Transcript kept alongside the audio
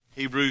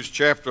Hebrews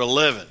chapter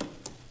 11.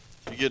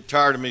 If you get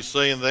tired of me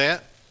saying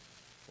that,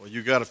 well,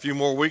 you got a few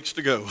more weeks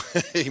to go.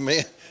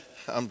 Amen.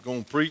 I'm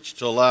going to preach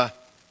till I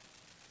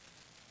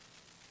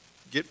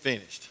get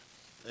finished.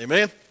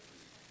 Amen.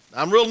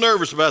 I'm real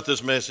nervous about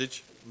this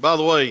message. By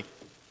the way,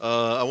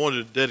 I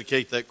wanted to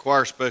dedicate that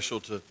choir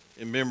special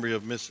in memory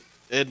of Miss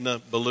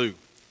Edna Ballou.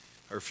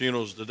 Her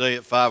funeral is today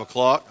at 5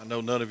 o'clock. I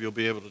know none of you will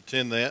be able to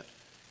attend that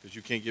because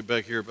you can't get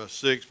back here by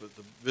 6, but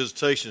the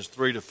visitation is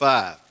 3 to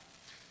 5.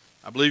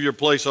 I believe your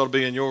place ought to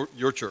be in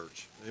your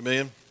church.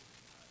 Amen.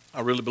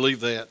 I really believe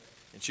that,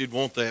 and she'd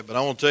want that. But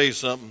I want to tell you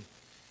something.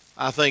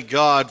 I thank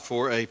God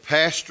for a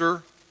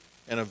pastor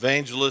and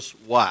evangelist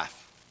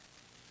wife.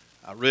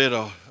 I read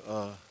an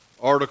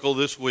article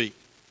this week,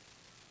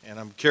 and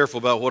I'm careful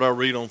about what I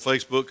read on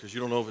Facebook because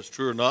you don't know if it's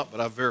true or not, but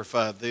I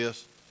verified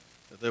this,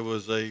 that there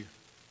was a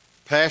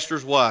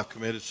pastor's wife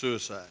committed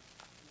suicide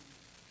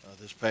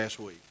this past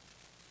week.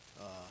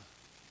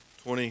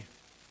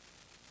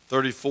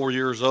 34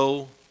 years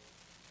old,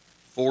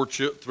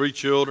 3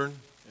 children,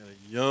 and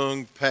a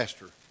young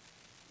pastor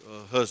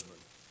husband.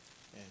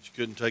 And she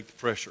couldn't take the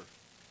pressure.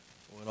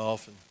 Went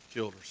off and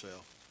killed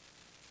herself.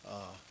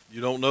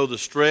 You don't know the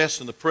stress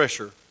and the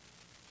pressure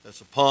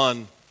that's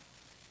upon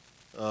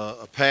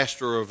a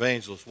pastor or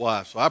evangelist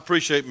wife. So I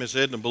appreciate Miss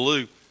Edna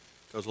Ballou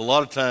because a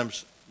lot of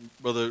times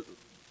Brother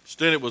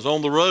Stennett was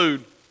on the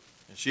road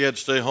and she had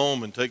to stay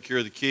home and take care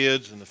of the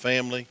kids and the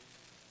family.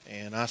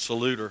 And I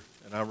salute her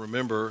and I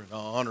remember her and I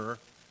honor her.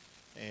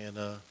 And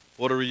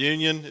what a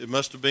reunion. It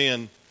must have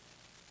been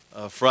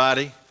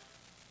Friday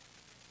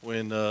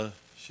when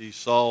she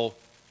saw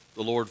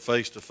the Lord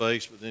face to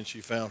face, but then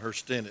she found her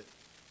Stennett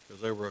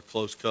because they were a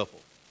close couple.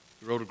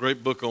 He wrote a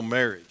great book on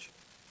marriage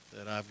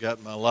that I've got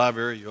in my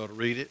library. You ought to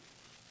read it.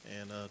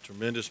 And a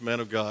tremendous man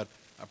of God.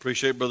 I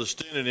appreciate Brother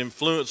Stennett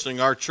influencing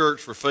our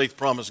church for faith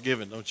promise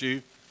giving, don't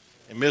you?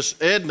 And Miss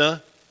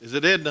Edna, is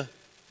it Edna?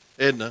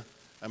 Edna,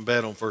 I'm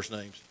bad on first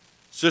names.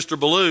 Sister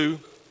Ballou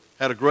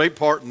had a great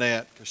part in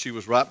that because she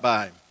was right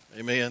by him.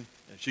 Amen.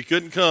 And she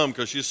couldn't come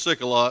because she's sick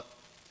a lot.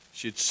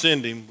 She'd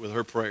send him with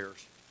her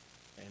prayers.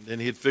 And then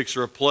he'd fix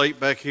her a plate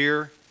back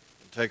here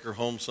and take her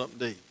home something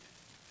to eat.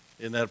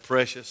 Isn't that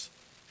precious?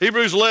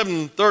 Hebrews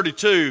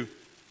 11:32.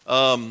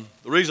 The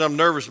reason I'm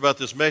nervous about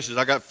this message,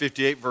 I got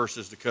 58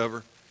 verses to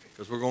cover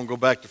because we're going to go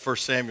back to 1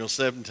 Samuel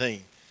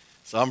 17.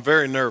 So I'm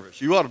very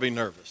nervous. You ought to be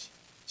nervous.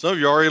 Some of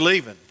you are already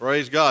leaving.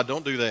 Praise God.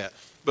 Don't do that.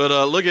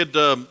 But look at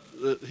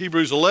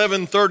Hebrews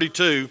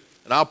 11:32,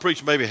 and I'll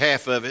preach maybe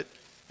half of it,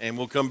 and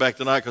we'll come back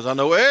tonight because I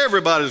know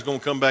everybody's going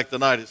to come back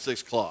tonight at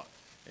 6 o'clock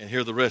and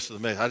hear the rest of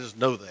the message. I just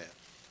know that.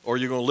 Or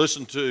you're going to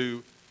listen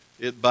to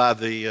it by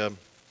the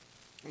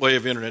way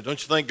of internet.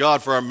 Don't you thank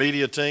God for our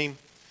media team?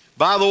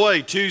 By the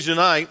way, Tuesday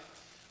night,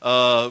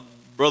 Brother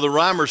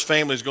Reimer's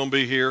family is going to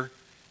be here,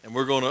 and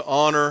we're going to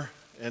honor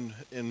and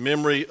in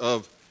memory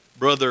of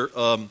Brother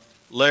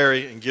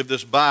Larry and give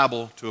this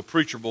Bible to a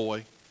preacher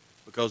boy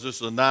because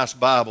this is a nice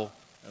Bible,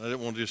 and I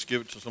didn't want to just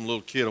give it to some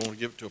little kid. I want to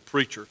give it to a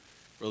preacher.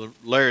 Brother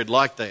Larry'd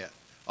like that.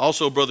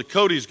 Also, Brother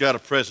Cody's got a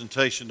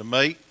presentation to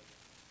make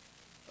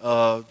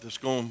that's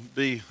going to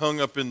be hung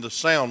up in the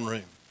sound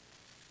room,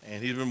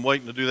 and he's been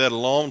waiting to do that a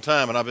long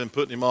time, and I've been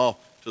putting him off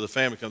to the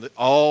family. They're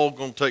all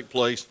going to take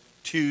place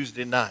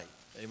Tuesday night.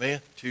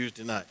 Amen?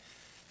 Tuesday night.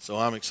 So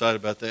I'm excited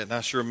about that, and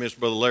I sure miss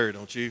Brother Larry,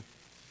 don't you?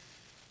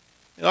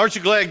 And aren't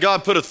you glad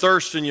God put a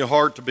thirst in your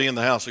heart to be in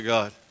the house of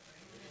God?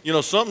 You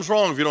know, something's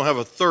wrong if you don't have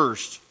a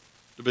thirst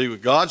to be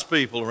with God's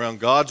people around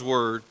God's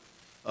Word.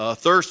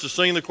 Thirst to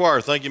sing the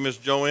choir. Thank you, Miss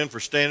Joanne, for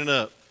standing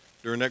up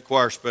during that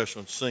choir special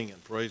and singing.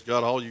 Praise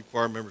God. All you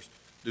choir members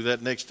do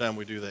that next time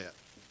we do that.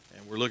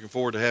 And we're looking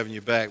forward to having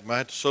you back. Might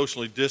have to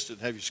socially distance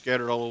and have you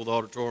scattered all over the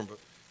auditorium, but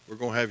we're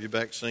going to have you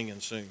back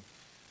singing soon.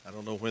 I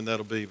don't know when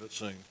that'll be, but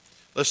soon.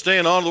 Let's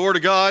stand on the Word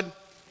of God.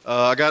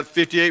 I got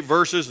 58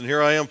 verses, and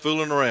here I am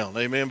fooling around.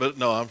 Amen. But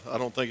no, I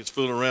don't think it's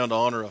fooling around to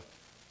honor an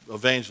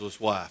evangelist's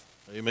wife.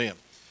 Amen.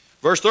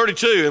 Verse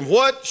 32, and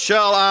what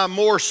shall I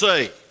more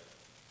say?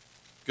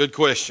 Good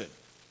question.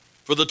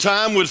 For the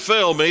time would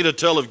fail me to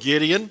tell of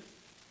Gideon,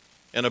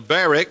 and of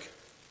Barak,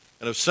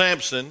 and of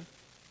Samson,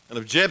 and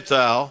of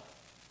Jephthah,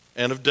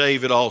 and of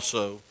David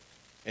also,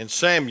 and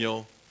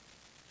Samuel,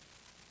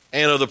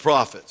 and of the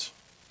prophets,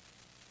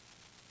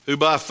 who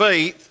by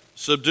faith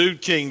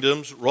subdued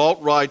kingdoms,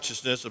 wrought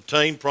righteousness,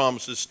 obtained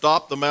promises,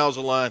 stopped the mouths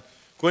of lions,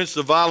 quenched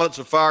the violence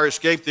of fire,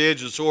 escaped the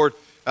edge of the sword,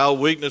 out of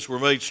weakness were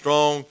made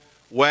strong,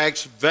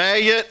 waxed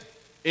valiant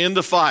in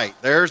the fight.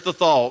 There's the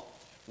thought.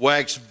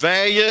 Waxed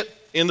valiant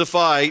in the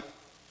fight,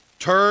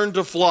 turned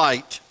to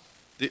flight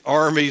the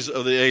armies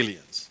of the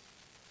aliens.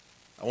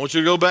 I want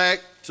you to go back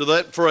to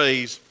that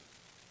phrase,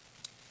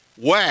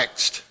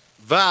 waxed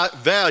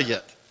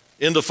valiant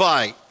in the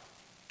fight,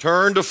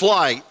 turned to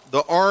flight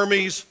the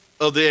armies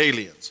of the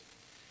aliens.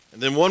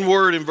 And then one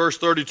word in verse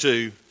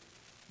 32,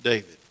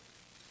 David.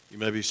 You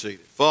may be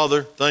seated.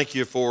 Father, thank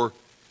you for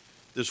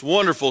this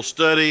wonderful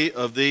study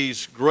of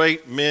these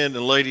great men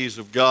and ladies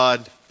of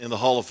God in the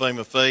Hall of Fame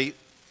of Faith.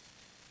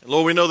 And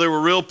Lord, we know they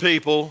were real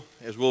people,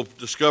 as we'll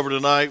discover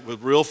tonight,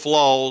 with real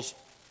flaws.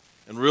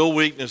 and real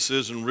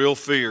weaknesses and real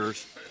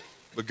fears.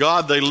 But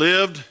God, they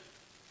lived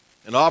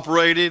and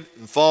operated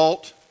and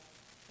fought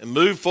and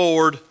moved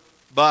forward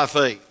by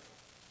faith.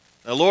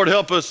 Now, Lord,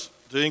 help us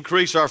to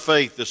increase our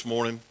faith this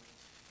morning.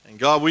 And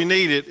God, we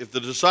need it. If the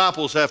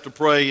disciples have to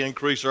pray,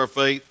 increase our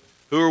faith,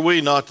 who are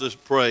we not to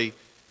pray,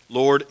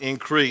 Lord,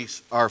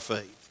 increase our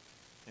faith?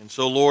 And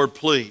so, Lord,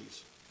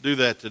 please do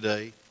that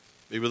today.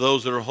 Be with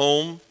those that are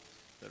home,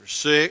 that are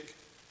sick.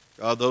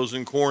 God, those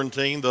in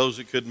quarantine, those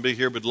that couldn't be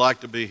here but like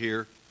to be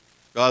here.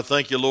 God,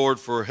 thank you, Lord,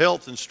 for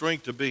health and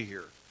strength to be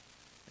here.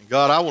 And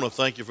God, I want to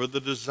thank you for the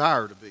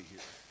desire to be here.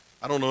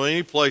 I don't know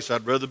any place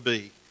I'd rather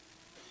be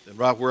than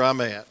right where I'm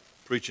at,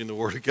 preaching the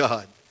Word of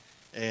God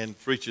and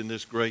preaching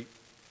this great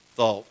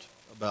thought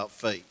about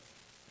faith.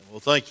 And we'll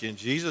thank you in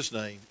Jesus'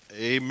 name.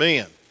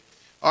 Amen.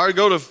 All right,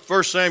 go to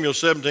 1 Samuel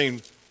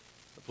 17,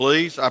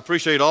 please. I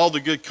appreciate all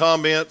the good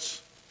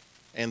comments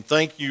and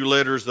thank you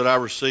letters that I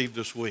received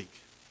this week.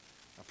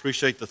 I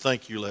appreciate the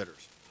thank you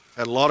letters.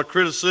 Had a lot of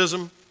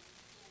criticism,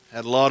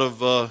 had a lot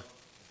of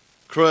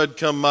crud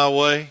come my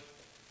way,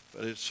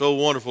 but it's so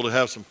wonderful to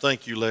have some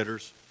thank you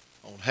letters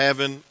on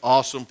having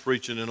awesome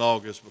preaching in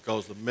August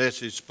because the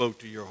message spoke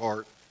to your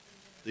heart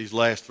these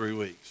last 3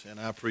 weeks. And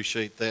I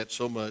appreciate that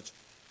so much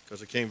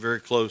because I came very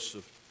close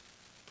to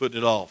putting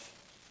it off.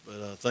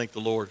 But thank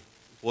the Lord.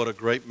 What a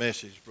great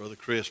message Brother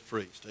Chris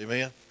preached.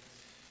 Amen.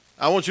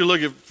 I want you to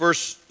look at 1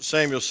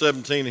 Samuel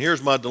 17. And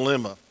here's my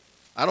dilemma.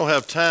 I don't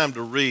have time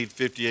to read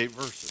 58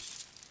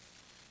 verses.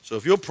 So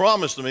if you'll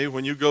promise to me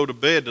when you go to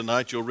bed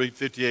tonight, you'll read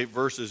 58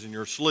 verses in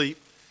your sleep,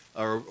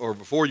 or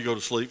before you go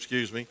to sleep,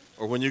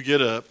 or when you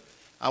get up.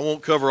 I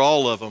won't cover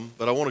all of them,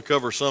 but I want to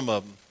cover some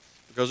of them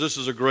because this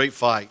is a great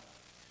fight.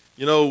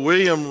 You know,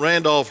 William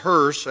Randolph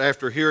Hearst,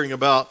 after hearing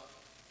about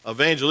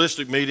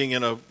evangelistic meeting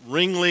in a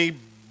Ringling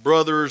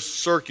Brothers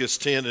circus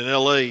tent in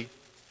L.A.,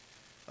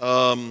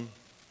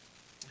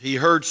 he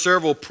heard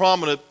several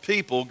prominent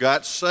people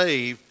got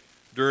saved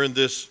during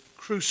this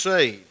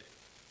crusade.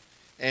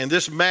 And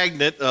this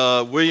magnate,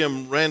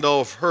 William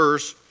Randolph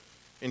Hearst,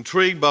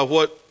 intrigued by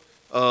what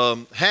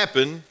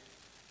happened,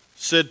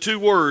 said 2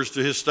 words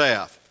to his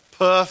staff: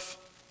 Puff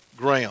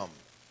Graham.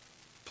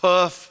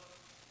 Puff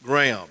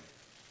Graham.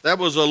 That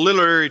was a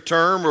literary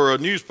term or a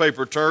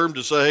newspaper term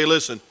to say, hey,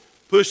 listen,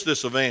 push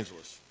this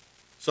evangelist.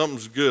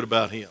 Something's good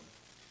about him.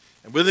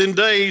 And within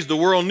days, the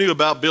world knew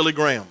about Billy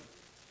Graham.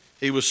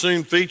 He was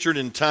soon featured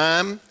in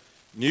Time,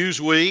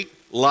 Newsweek,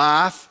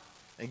 Life,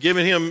 and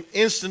giving him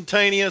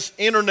instantaneous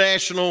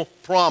international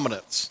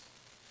prominence.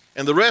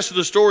 And the rest of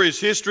the story is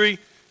history.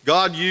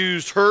 God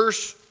used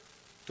Hearst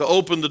to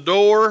open the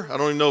door. I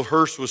don't even know if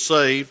Hearst was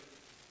saved.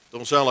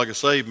 Don't sound like a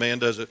saved man,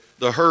 does it?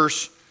 The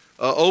Hearst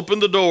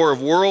opened the door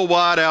of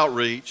worldwide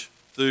outreach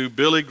through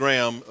Billy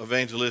Graham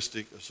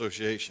Evangelistic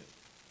Association.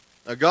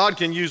 Now, God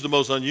can use the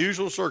most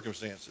unusual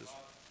circumstances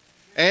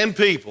and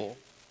people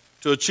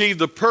to achieve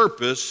the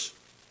purpose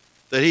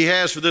that he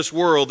has for this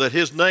world, that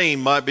his name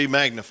might be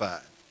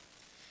magnified.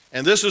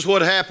 And this is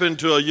what happened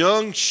to a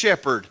young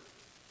shepherd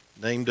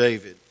named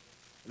David.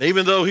 And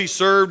even though he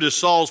served as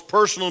Saul's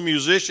personal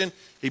musician,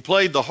 he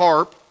played the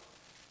harp,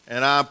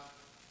 and I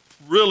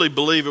really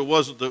believe it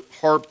wasn't the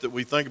harp that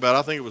we think about.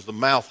 I think it was the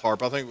mouth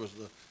harp. I think it was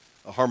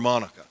the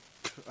harmonica.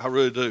 I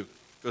really do.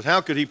 Because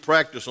how could he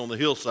practice on the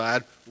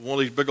hillside with one of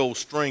these big old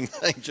string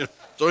things?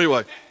 So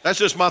anyway, that's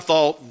just my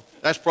thought.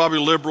 That's probably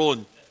liberal,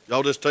 and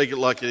y'all just take it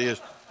like it is.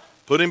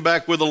 Put him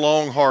back with a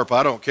long harp.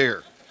 I don't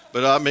care.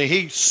 But I mean,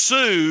 he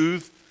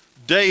soothed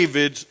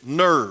David's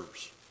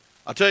nerves.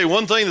 I'll tell you,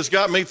 one thing that's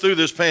got me through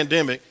this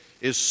pandemic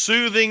is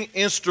soothing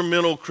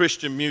instrumental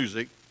Christian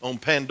music on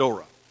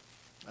Pandora.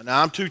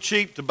 Now, I'm too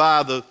cheap to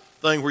buy the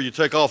thing where you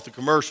take off the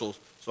commercials,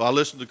 so I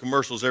listen to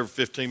commercials every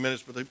 15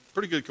 minutes, but they're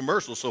pretty good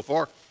commercials so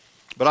far.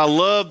 But I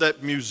love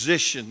that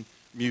musician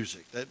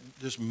music, that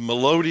just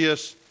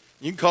melodious.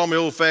 You can call me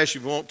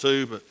old-fashioned if you want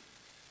to, but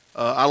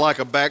I like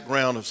a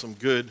background of some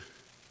good,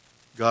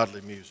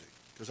 godly music.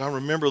 Because I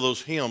remember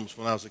those hymns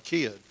when I was a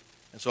kid,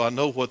 and so I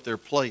know what they're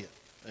playing.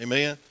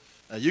 Amen?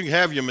 Now, you can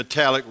have your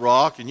metallic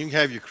rock, and you can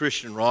have your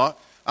Christian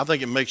rock. I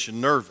think it makes you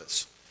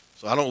nervous,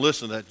 so I don't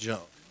listen to that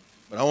junk.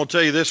 But I want to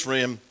tell you this,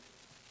 friend.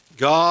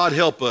 God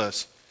help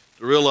us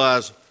to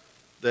realize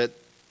that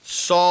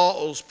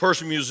Saul's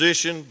personal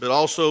musician, but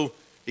also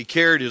he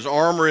carried his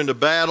armor into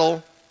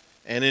battle.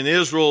 And in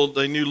Israel,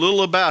 they knew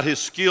little about his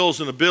skills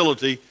and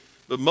ability.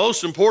 But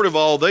most important of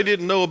all, they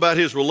didn't know about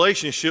his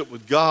relationship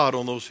with God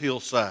on those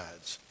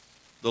hillsides.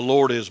 The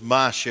Lord is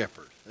my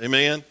shepherd.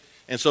 Amen?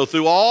 And so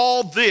through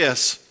all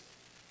this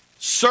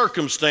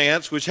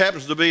circumstance, which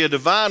happens to be a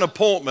divine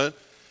appointment,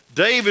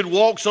 David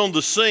walks on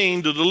the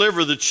scene to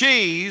deliver the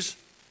cheese,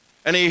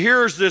 and he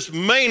hears this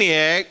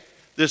maniac,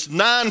 this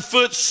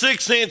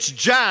 9'6"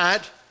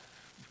 giant,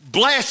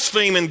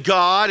 blaspheming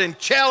God and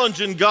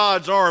challenging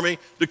God's army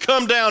to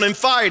come down and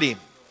fight him.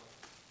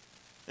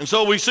 And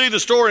so we see the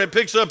story, and it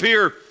picks up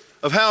here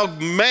of how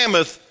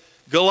mammoth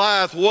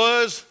Goliath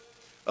was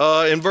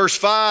in verse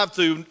 5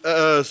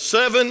 through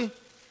 7.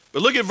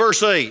 But look at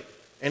verse 8.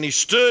 And he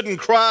stood and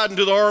cried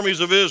unto the armies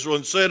of Israel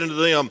and said unto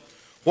them,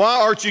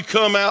 Why art ye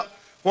come out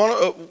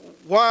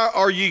why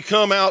are ye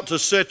come out to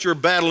set your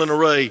battle in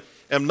array?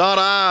 Am not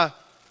I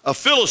a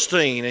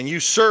Philistine, and you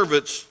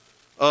servants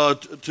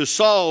to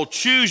Saul?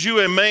 Choose you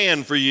a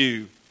man for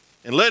you,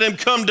 and let him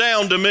come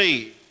down to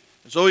me.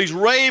 And so he's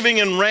raving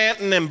and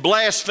ranting and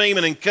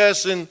blaspheming and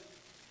cussing.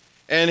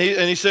 And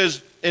he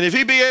says, and if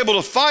he be able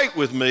to fight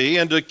with me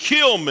and to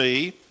kill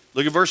me,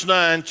 look at verse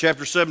 9,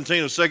 chapter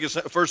 17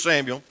 of 1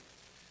 Samuel.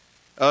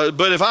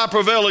 But if I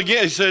prevail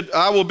against, he said,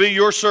 I will be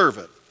your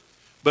servant.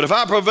 But if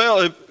I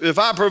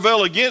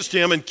prevail against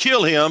him and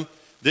kill him,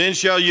 then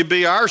shall you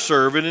be our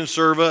servant and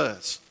serve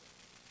us.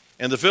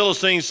 And the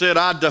Philistine said,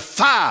 I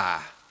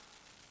defy,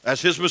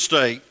 that's his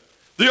mistake,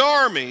 the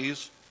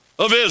armies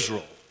of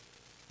Israel.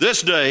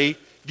 This day,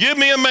 give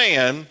me a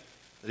man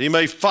that he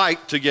may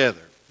fight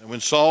together. And when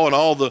Saul and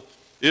all the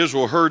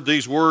Israel heard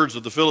these words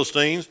of the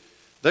Philistines,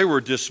 they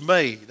were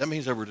dismayed. That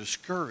means they were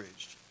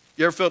discouraged.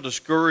 You ever felt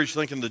discouraged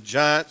thinking the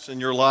giants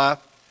in your life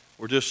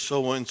were just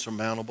so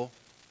insurmountable?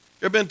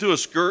 You ever been through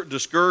a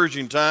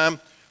discouraging time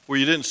where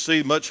you didn't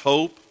see much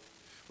hope?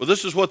 Well,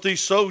 this is what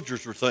these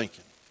soldiers were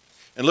thinking.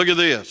 And look at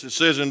this. It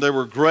says, and they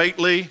were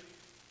greatly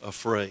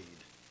afraid.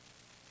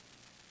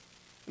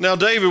 Now,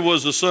 David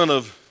was the son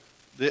of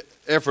the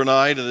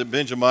Ephraimite and the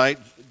Benjamite,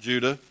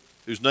 Judah,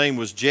 whose name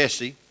was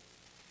Jesse.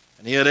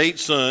 And he had 8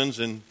 sons,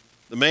 and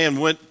the man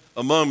went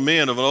among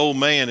men of an old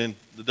man in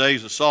the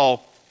days of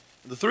Saul.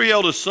 And the 3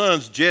 eldest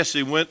sons,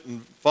 Jesse, went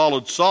and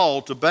followed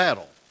Saul to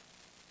battle.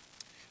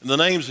 And the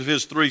names of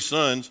his 3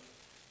 sons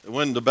that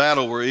went into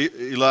battle were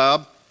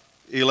Eliab,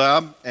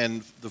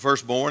 and the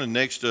firstborn, and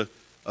next to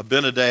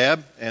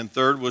Abinadab, and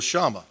third was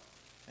Shammah.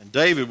 And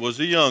David was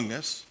the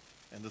youngest,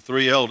 and the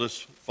 3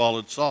 eldest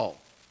followed Saul.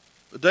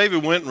 But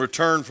David went and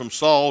returned from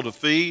Saul to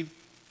feed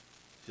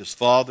his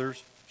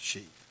father's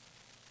sheep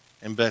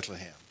in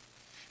Bethlehem.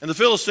 And the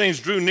Philistines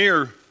drew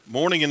near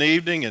morning and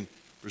evening and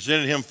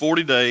presented him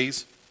 40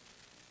 days.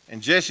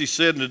 And Jesse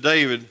said unto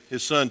David,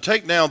 his son,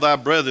 take now thy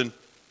brethren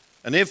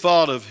an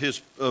ephod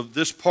of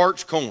this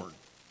parched corn,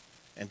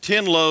 and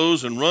 10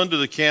 loaves, and run to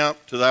the camp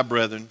to thy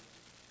brethren,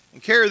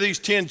 and carry these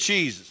 10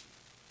 cheeses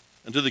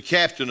unto the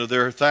captain of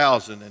their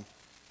 1,000, and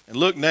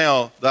look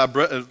now thy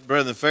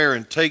brethren fair,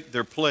 and take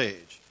their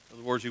pledge. In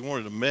other words, he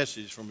wanted a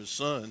message from his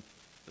son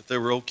that they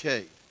were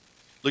okay.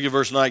 Look at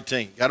verse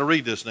 19. Got to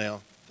read this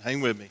now. Hang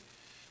with me.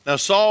 Now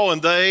Saul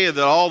and they and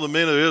all the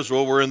men of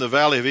Israel were in the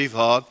valley of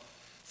Ephod,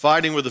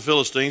 fighting with the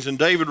Philistines, and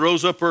David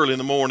rose up early in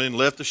the morning and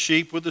left the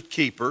sheep with the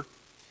keeper.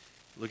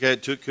 Look at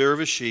it, took care of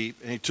his sheep.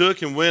 And he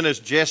took and went as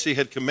Jesse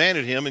had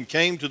commanded him, and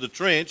came to the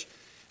trench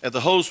as the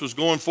host was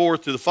going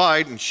forth to the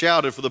fight, and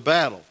shouted for the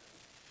battle.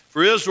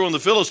 For Israel and the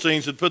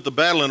Philistines had put the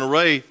battle in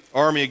array,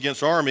 army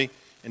against army,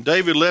 and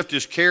David left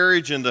his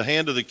carriage in the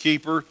hand of the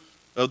keeper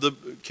of the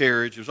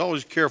carriage. He was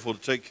always careful to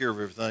take care of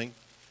everything.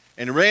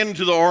 And he ran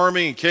into the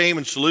army and came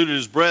and saluted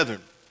his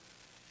brethren.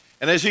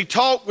 And as he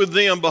talked with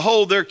them,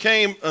 behold, there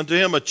came unto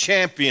him a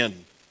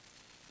champion,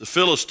 the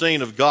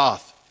Philistine of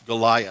Gath,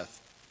 Goliath,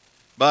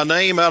 by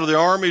name out of the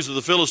armies of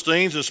the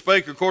Philistines, and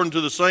spake according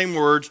to the same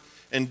words,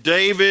 and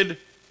David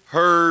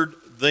heard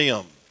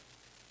them.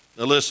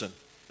 Now listen.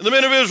 And the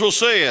men of Israel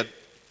said,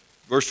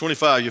 verse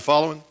 25, you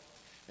following?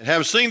 And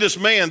have seen this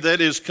man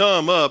that is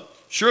come up,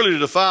 surely to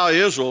defile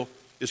Israel,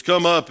 is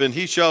come up, and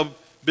he shall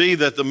be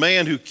that the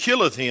man who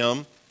killeth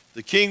him,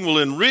 the king will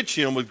enrich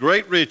him with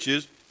great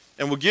riches,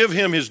 and will give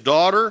him his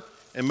daughter,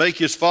 and make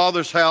his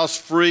father's house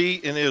free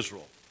in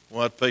Israel.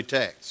 Will have to pay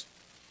tax.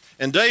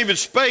 And David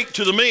spake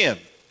to the men,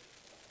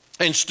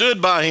 and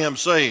stood by him,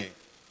 saying,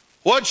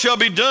 what shall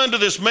be done to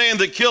this man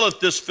that killeth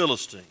this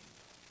Philistine?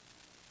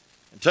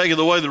 And taketh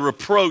away the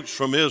reproach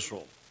from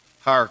Israel,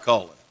 higher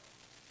calling.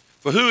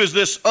 For who is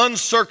this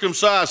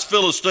uncircumcised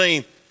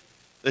Philistine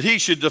that he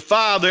should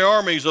defy the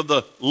armies of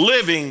the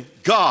living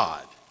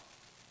God?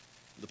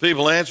 The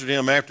people answered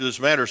him after this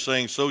matter,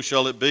 saying, so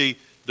shall it be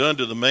done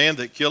to the man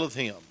that killeth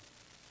him.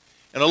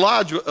 And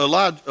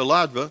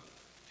Elijah,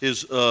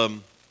 his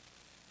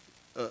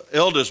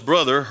eldest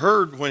brother,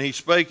 heard when he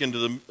spake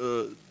unto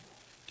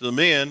the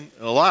men,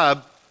 and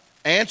Eliab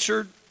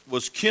answered,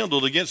 was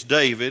kindled against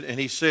David, and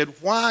he said,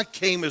 why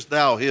camest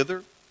thou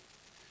hither?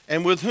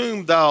 And with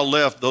whom thou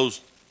left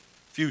those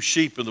few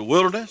sheep in the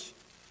wilderness?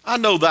 I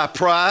know thy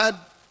pride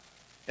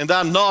and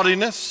thy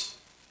naughtiness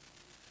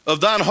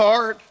of thine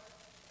heart,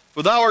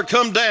 for thou art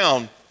come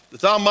down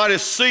that thou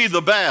mightest see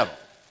the battle.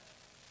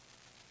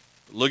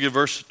 But look at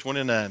verse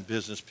 29,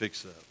 business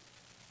picks up.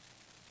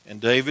 And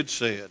David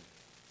said,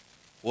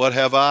 what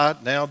have I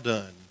now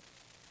done?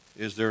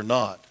 Is there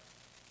not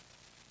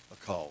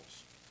a cause?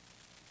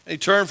 And he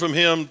turned from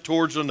him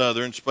towards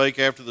another, and spake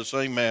after the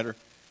same manner.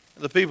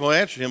 And the people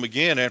answered him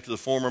again after the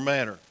former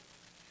manner.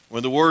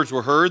 When the words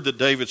were heard that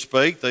David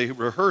spake, they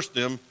rehearsed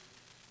them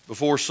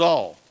before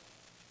Saul.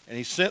 And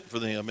he sent for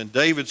them. And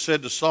David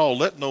said to Saul,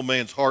 let no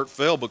man's heart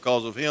fail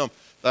because of him.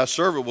 Thy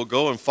servant will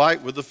go and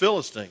fight with the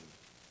Philistine.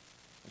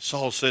 And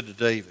Saul said to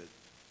David,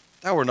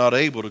 thou art not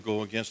able to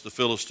go against the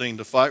Philistine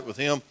to fight with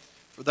him,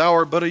 for thou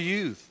art but a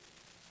youth,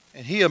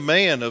 and he a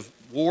man of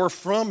war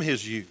from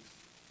his youth.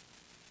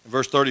 And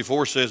verse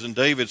 34 says, and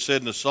David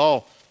said unto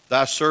Saul,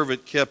 thy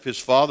servant kept his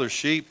father's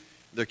sheep.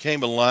 There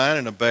came a lion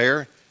and a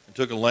bear and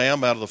took a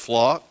lamb out of the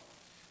flock.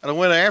 And I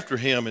went after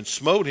him and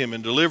smote him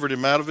and delivered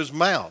him out of his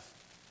mouth.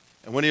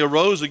 And when he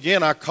arose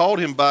again, I caught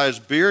him by his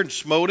beard and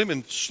smote him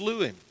and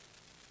slew him.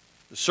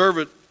 The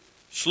servant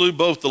slew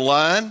both the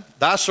lion,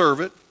 thy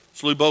servant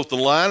slew both the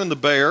lion and the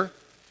bear.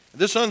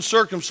 And this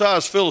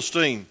uncircumcised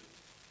Philistine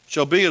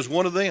shall be as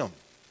one of them,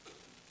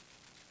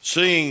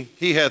 seeing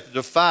he hath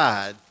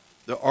defied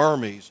the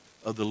armies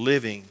of the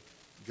living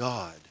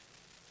God.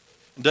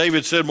 And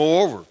David said,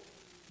 moreover,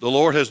 the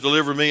Lord has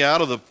delivered me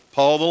out of the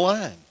paw of the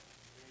lion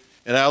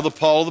and out of the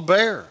paw of the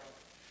bear.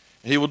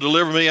 And he will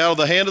deliver me out of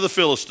the hand of the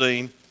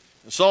Philistine.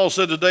 And Saul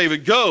said to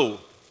David, go,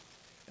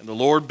 and the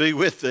Lord be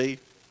with thee.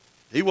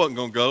 He wasn't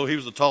going to go. He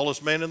was the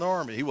tallest man in the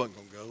army. He wasn't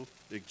going to go,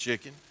 big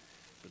chicken.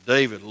 But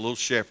David, a little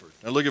shepherd.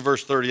 Now look at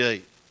verse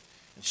 38.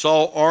 And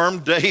Saul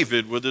armed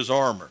David with his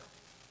armor.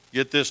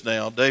 Get this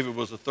now. David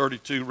was a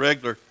 32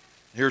 regular.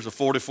 Here's a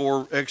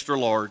 44 extra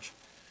large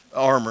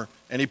armor.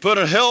 And he put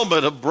a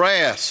helmet of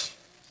brass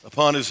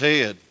upon his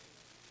head.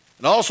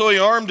 And also he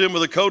armed him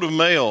with a coat of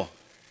mail.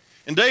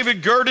 And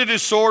David girded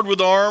his sword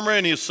with armor,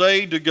 and he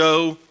essayed to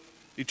go.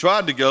 He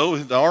tried to go.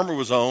 The armor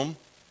was on.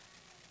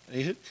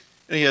 And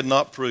he had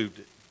not proved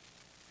it.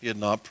 He had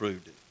not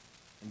proved it.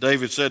 And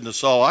David said to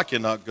Saul, I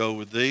cannot go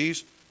with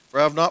these, for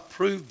I have not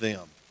proved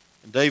them.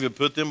 And David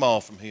put them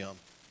off from him.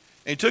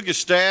 And he took his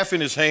staff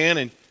in his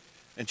hand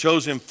and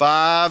chose him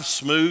 5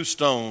 smooth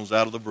stones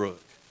out of the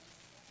brook.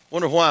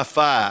 Wonder why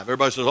 5?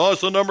 Everybody says, oh,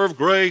 it's the number of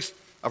grace.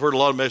 I've heard a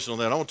lot of messages on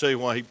that. I want to tell you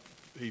why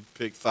he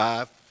picked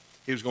 5.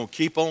 He was going to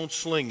keep on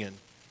slinging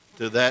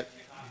till that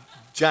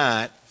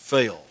giant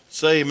fell.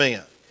 Say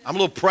amen. I'm a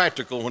little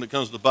practical when it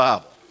comes to the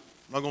Bible.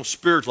 I'm not going to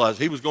spiritualize.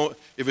 He was going,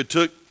 if it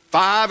took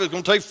 5, it's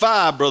going to take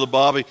 5, Brother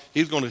Bobby. He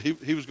was going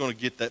to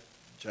get that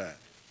giant.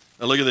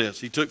 Now look at this.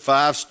 He took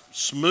 5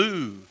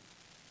 smooth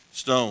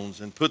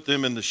stones and put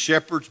them in the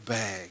shepherd's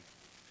bag,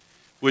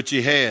 which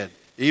he had,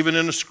 even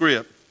in a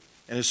scrip.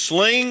 And his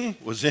sling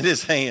was in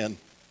his hand.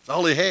 That's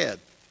all he had.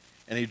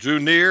 And he drew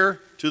near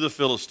to the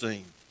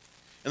Philistine.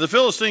 And the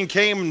Philistine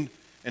came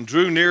and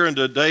drew near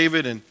unto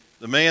David, and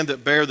the man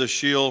that bare the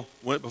shield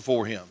went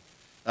before him.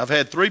 I've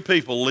had 3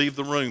 people leave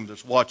the room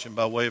that's watching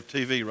by way of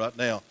TV right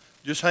now.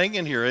 Just hang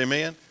in here,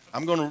 amen.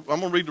 I'm going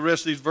to read the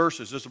rest of these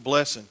verses. It's a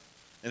blessing.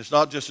 And it's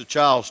not just a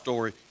child's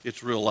story,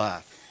 it's real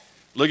life.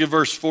 Look at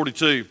verse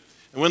 42.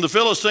 And when the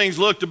Philistines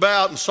looked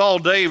about and saw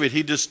David,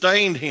 he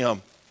disdained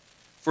him,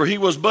 for he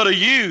was but a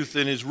youth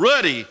and is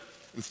ruddy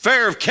and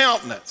fair of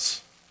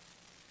countenance.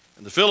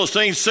 And the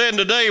Philistines said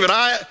unto David,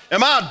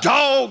 am I a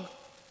dog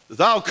that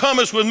thou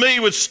comest with me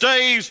with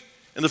staves?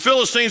 And the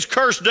Philistines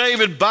cursed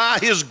David by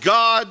his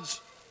gods.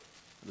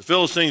 And the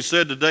Philistines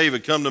said to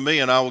David, come to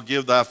me, and I will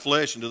give thy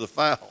flesh unto the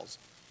fowls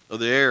of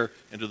the air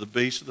and to the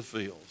beasts of the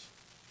fields.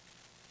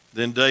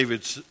 Then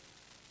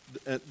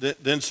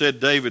said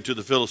David to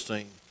the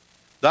Philistine,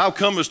 thou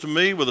comest to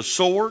me with a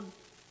sword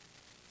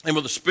and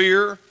with a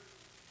spear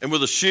and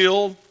with a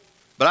shield,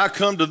 but I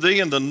come to thee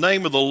in the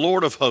name of the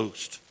Lord of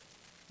hosts,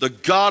 the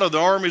God of the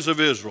armies of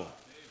Israel,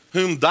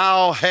 whom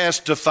thou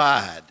hast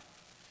defied.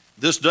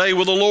 This day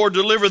will the Lord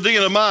deliver thee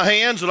into my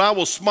hands, and I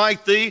will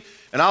smite thee,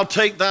 and I'll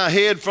take thy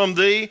head from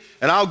thee,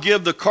 and I'll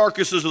give the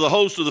carcasses of the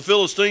host of the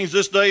Philistines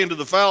this day into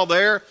the fowl of the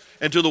air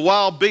and to the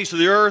wild beasts of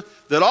the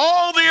earth, that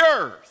all the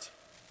earth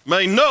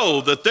may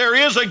know that there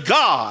is a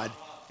God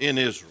in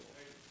Israel.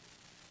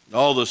 And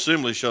all the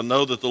assembly shall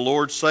know that the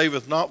Lord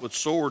saveth not with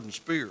sword and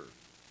spear,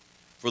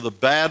 for the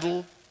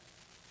battle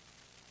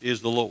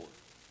is the Lord.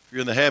 If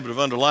you're in the habit of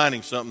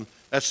underlining something,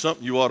 that's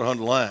something you ought to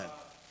underline.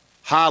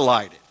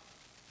 Highlight it.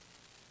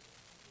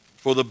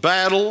 For the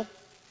battle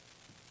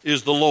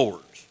is the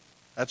Lord's.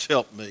 That's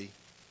helped me.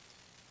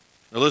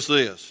 Now listen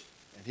to this.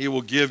 And he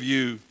will give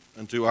you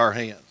unto our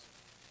hands.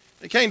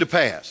 It came to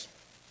pass,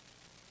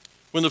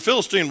 when the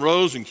Philistine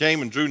rose and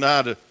came and drew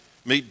nigh to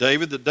meet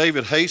David, that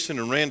David hastened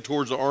and ran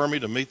towards the army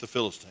to meet the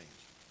Philistines.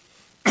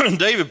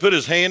 David put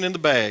his hand in the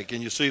bag.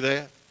 Can you see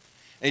that?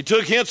 And he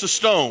took hence a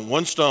stone,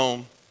 1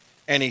 stone,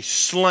 and he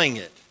slang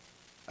it.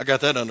 I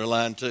got that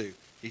underlined too.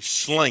 He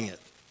slang it.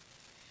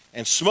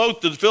 And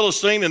smote the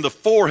Philistine in the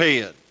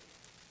forehead,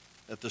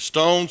 that the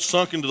stone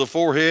sunk into the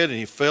forehead, and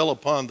he fell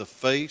upon the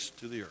face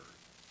to the earth.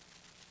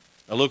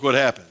 Now look what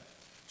happened.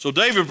 So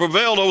David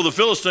prevailed over the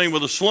Philistine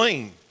with a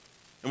sling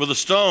and with a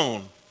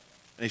stone,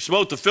 and he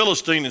smote the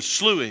Philistine and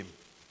slew him.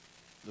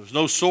 There was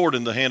no sword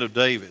in the hand of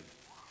David.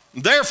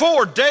 And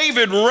therefore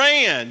David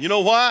ran. You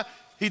know why?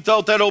 He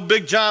thought that old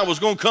big giant was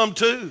going to come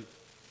too.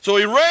 So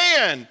he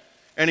ran,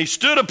 and he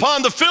stood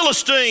upon the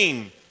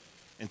Philistine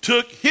and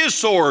took his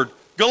sword,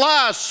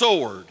 Goliath's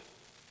sword,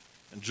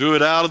 and drew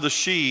it out of the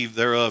sheath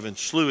thereof and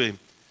slew him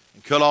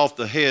and cut off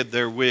the head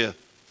therewith.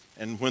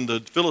 And when the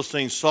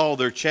Philistines saw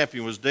their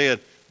champion was dead,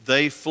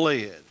 they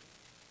fled.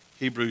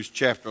 Hebrews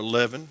chapter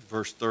 11,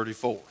 verse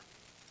 34.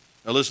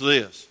 Now listen to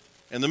this.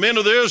 And the men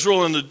of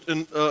Israel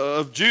and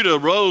of Judah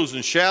rose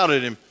and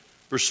shouted and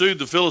pursued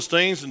the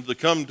Philistines and to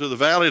come to the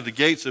valley of the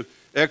gates of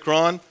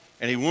Ekron.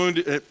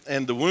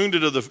 and the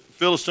wounded of the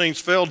Philistines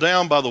fell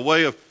down by the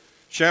way of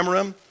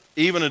Shamarim,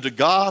 even unto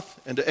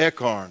Goth and to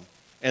Ekron.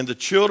 And the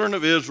children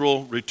of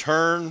Israel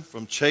returned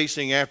from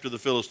chasing after the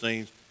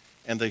Philistines,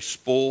 and they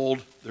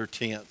spoiled their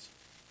tents.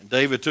 And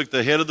David took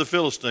the head of the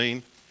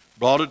Philistine,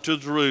 brought it to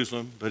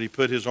Jerusalem, but he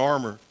put his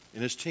armor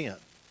in his tent.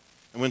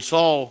 And when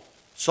Saul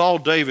saw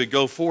David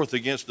go forth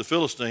against the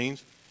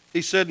Philistines,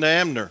 he said to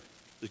Abner,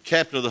 the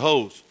captain of the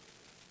host,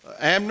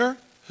 Abner,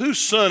 whose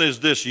son is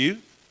this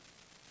youth?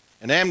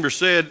 And Abner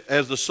said,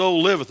 as the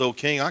soul liveth, O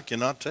king, I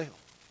cannot tell. I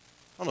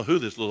don't know who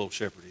this little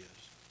shepherd is.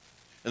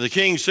 And the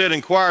king said,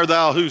 inquire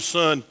thou whose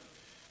son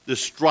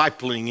this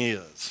stripling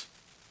is.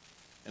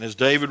 And as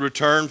David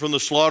returned from the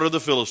slaughter of the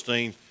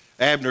Philistines,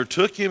 Abner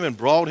took him and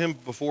brought him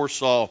before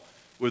Saul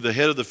with the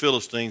head of the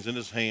Philistines in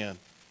his hand.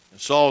 And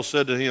Saul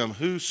said to him,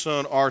 whose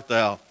son art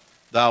thou,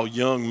 thou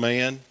young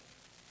man?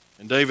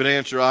 And David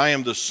answered, I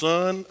am the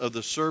son of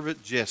the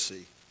servant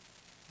Jesse,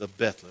 the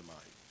Bethlehemite.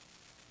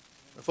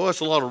 Now, that's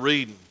a lot of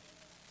reading,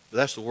 but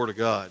that's the Word of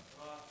God.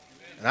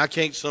 And I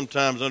can't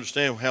sometimes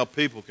understand how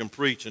people can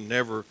preach and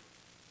never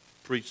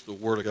preach the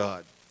Word of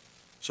God.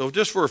 So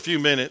just for a few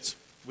minutes,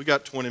 we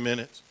got 20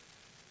 minutes,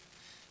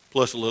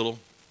 plus a little,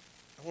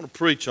 I want to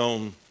preach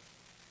on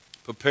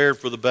prepared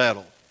for the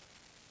battle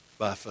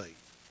by faith.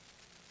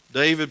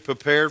 David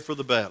prepared for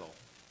the battle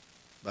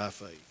by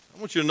faith. I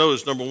want you to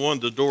notice, number one,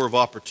 the door of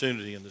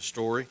opportunity in this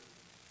story.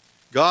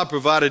 God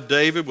provided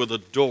David with a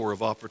door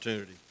of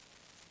opportunity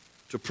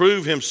to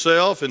prove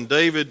himself, and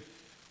David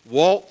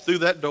walked through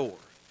that door.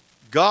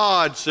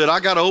 God said, I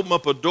got to open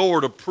up a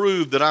door to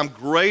prove that I'm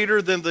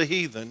greater than the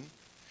heathen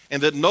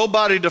and that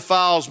nobody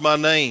defiles my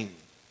name.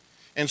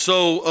 And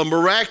so a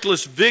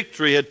miraculous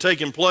victory had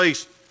taken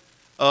place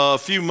a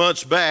few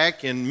months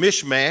back in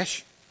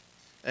Michmash,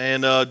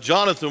 and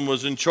Jonathan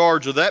was in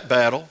charge of that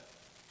battle,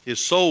 his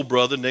soul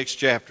brother, next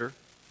chapter.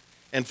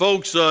 And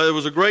folks, it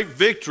was a great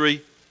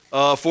victory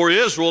for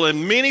Israel,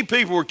 and many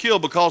people were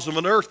killed because of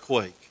an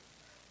earthquake.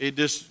 It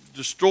just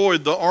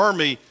destroyed the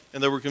army,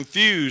 and they were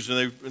confused,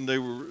 and they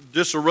were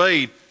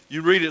disarrayed.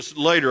 You read it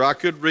later. I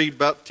could read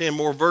about 10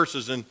 more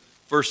verses in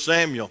 1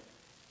 Samuel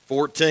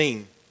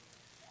 14.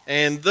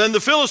 And then the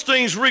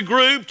Philistines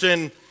regrouped,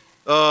 and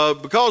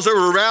because they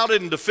were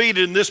routed and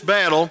defeated in this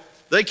battle,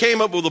 they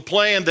came up with a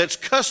plan that's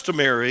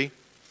customary,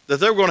 that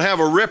they were going to have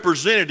a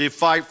representative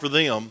fight for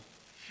them,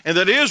 and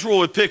that Israel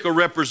would pick a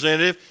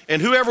representative,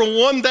 and whoever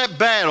won that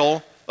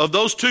battle of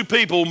those two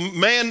people,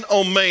 man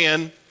on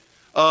man,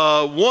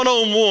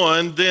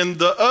 one-on-one, then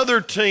the other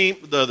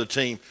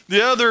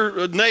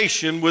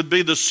nation would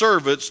be the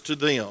servants to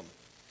them.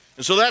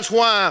 And so that's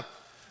why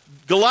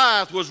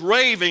Goliath was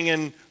raving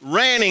and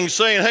ranting,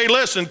 saying, hey,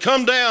 listen,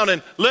 come down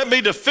and let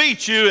me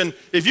defeat you, and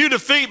if you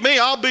defeat me,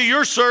 I'll be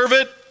your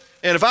servant,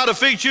 and if I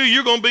defeat you,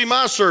 you're going to be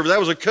my servant. That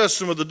was a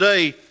custom of the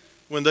day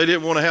when they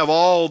didn't want to have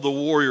all the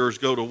warriors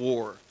go to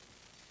war.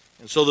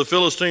 And so the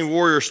Philistine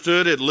warrior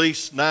stood at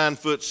least 9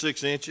 foot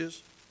 6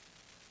 inches.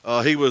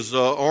 He was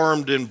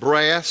armed in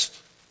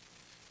brass,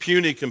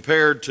 puny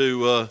compared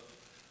to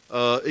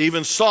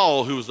even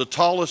Saul, who was the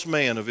tallest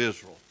man of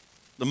Israel,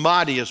 the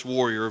mightiest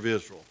warrior of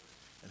Israel.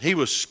 And he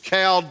was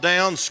cowed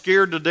down,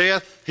 scared to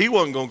death. He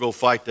wasn't going to go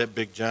fight that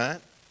big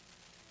giant.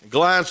 And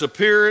Goliath's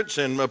appearance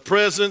and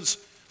presence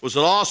was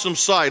an awesome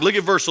sight. Look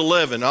at verse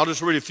 11. I'll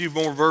just read a few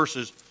more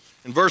verses.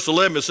 In verse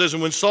 11 it says,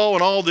 and when Saul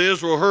and all the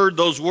Israel heard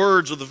those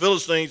words of the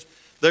Philistines,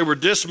 they were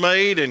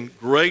dismayed and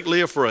greatly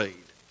afraid.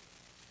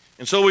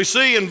 And so we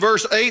see in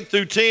verse 8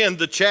 through 10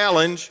 the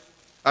challenge.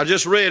 I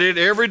just read it.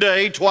 Every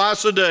day,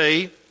 twice a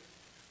day,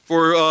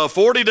 for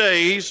 40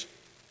 days,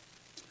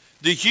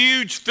 the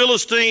huge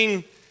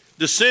Philistine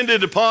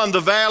descended upon the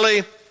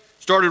valley,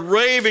 started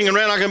raving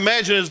around. I can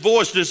imagine his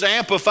voice just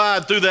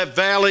amplified through that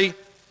valley.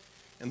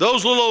 And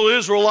those little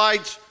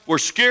Israelites were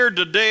scared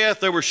to death.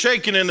 They were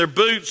shaking in their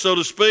boots, so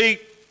to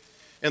speak.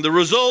 And the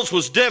results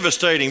was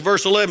devastating.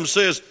 Verse 11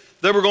 says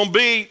they were going to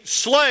be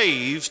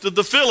slaves to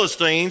the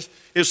Philistines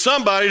if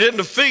somebody didn't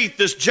defeat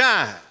this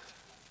giant.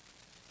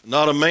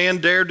 Not a man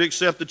dared to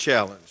accept the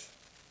challenge.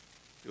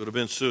 It would have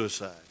been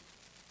suicide.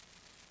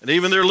 And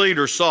even their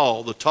leader,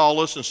 Saul, the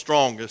tallest and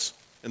strongest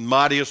and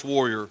mightiest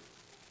warrior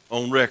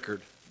on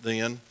record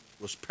then,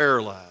 was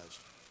paralyzed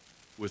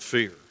with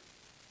fear.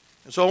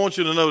 And so I want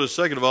you to notice,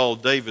 second of all,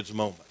 David's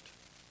moment.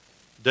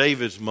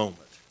 David's moment.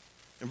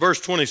 In verse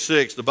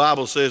 26, the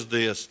Bible says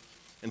this,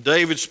 and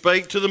David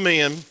spake to the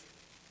men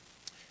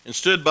and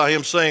stood by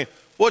him, saying,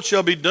 what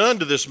shall be done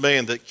to this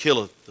man that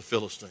killeth the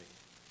Philistine?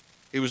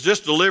 He was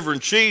just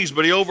delivering cheese,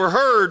 but he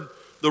overheard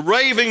the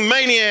raving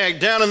maniac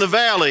down in the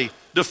valley,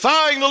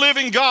 defying the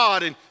living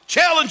God and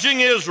challenging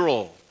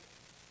Israel.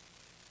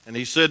 And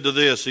he said to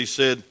this, he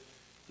said,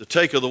 to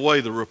take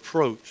away the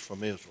reproach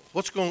from Israel.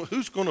 Who's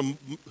going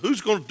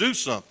to do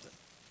something?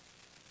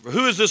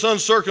 Who is this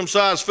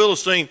uncircumcised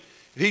Philistine?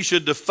 He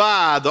should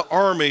defy the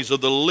armies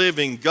of the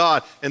living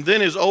God. And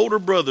then his older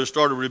brother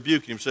started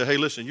rebuking him, said, hey,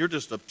 listen, you're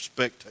just a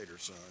spectator,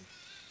 son.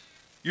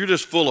 You're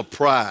just full of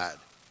pride.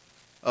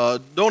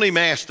 Don't even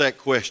ask that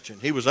question.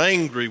 He was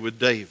angry with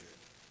David.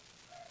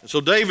 And so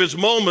David's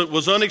moment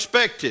was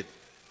unexpected.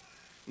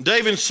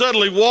 David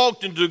suddenly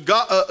walked into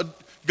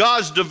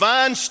God's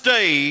divine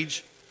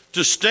stage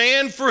to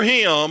stand for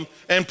him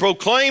and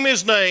proclaim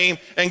his name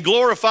and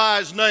glorify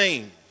his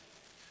name.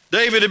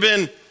 David had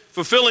been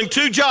fulfilling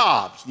two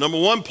jobs. Number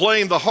one,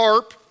 playing the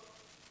harp,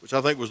 which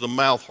I think was the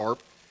mouth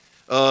harp,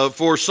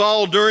 for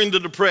Saul during the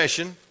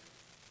depression,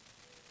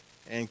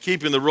 and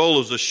keeping the role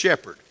as a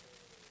shepherd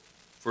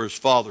for his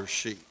father's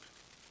sheep.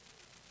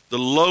 The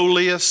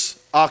lowliest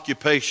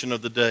occupation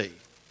of the day,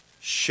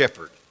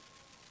 shepherd.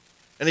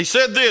 And he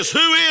said this, "Who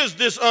is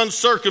this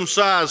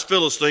uncircumcised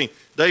Philistine?"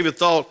 David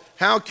thought,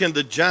 how can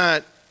the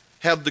giant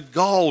have the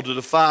gall to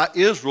defy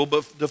Israel,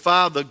 but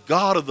defy the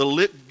God of the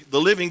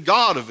living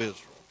God of Israel?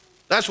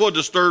 That's what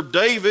disturbed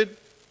David.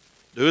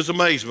 To his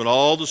amazement,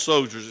 all the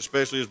soldiers,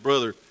 especially his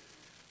brother,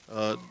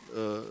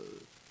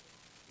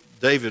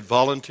 David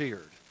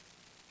volunteered.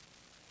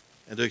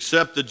 And to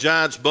accept the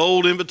giant's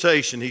bold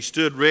invitation, he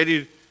stood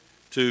ready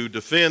to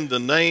defend the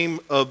name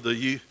of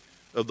the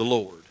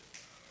Lord.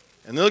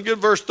 And then look at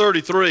verse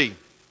 33.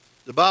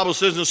 The Bible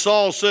says, "And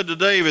Saul said to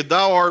David,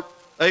 thou art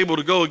not able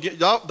to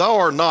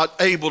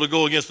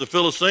go against the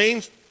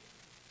Philistines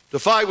to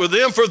fight with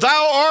them, for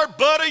thou art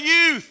but a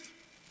youth."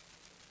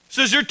 He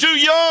says, "You're too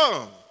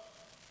young.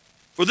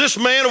 For this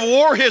man of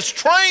war has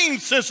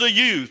trained since a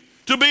youth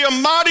to be a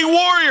mighty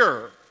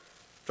warrior."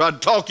 Tried to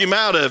talk him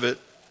out of it,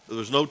 but there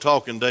was no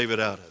talking David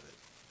out of it.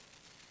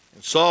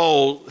 And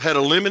Saul had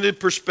a limited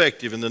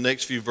perspective in the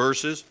next few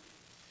verses.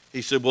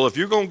 He said, "Well, if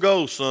you're going to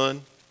go,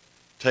 son,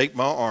 take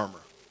my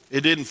armor."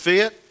 It didn't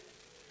fit.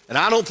 And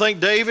I don't think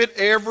David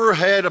ever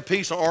had a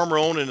piece of armor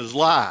on in his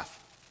life.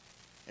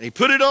 And he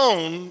put it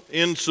on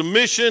in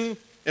submission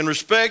and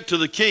respect to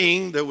the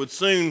king that would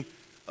soon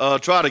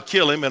try to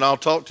kill him. And I'll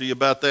talk to you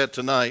about that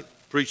tonight,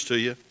 preach to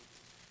you.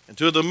 And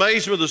to the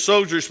amazement of the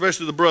soldier,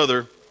 especially the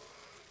brother,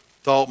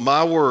 thought,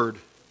 my word,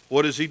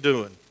 what is he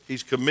doing?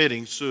 He's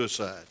committing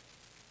suicide.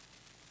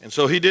 And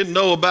so he didn't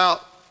know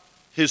about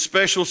his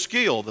special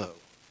skill, though.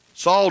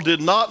 Saul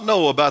did not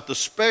know about the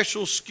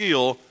special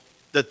skill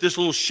that this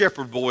little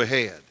shepherd boy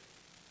had.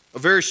 A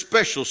very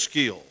special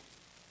skill.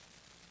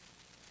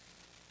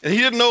 And he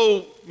didn't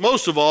know,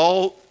 most of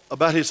all,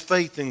 about his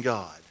faith in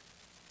God.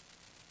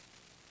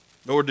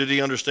 Nor did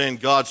he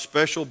understand God's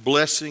special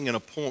blessing and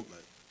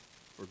appointment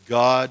for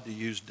God to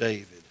use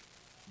David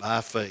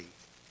by faith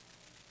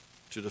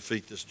to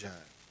defeat this giant.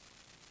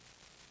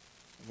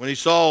 When he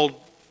saw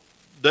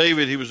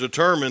David, he was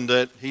determined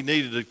that he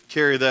needed to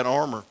carry that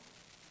armor.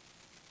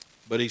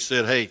 But he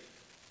said, hey,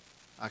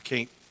 I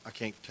can't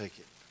take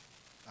it.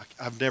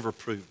 I've never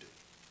proved it.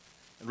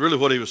 And really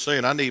what he was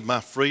saying, I need my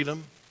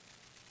freedom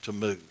to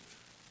move.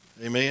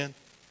 Amen?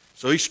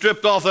 So he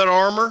stripped off that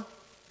armor,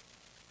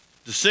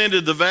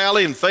 descended the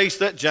valley, and faced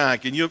that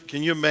giant.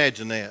 Can you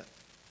imagine that?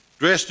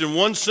 Dressed in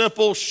one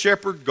simple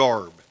shepherd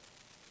garb.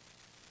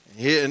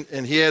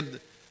 And he had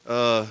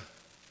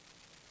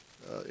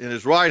in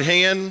his right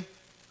hand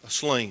a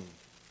sling.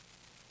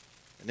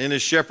 And in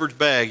his shepherd's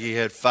bag he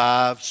had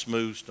 5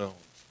 smooth stones.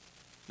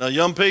 Now,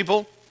 young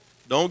people,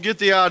 don't get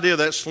the idea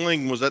that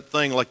sling was that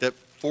thing like that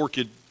forked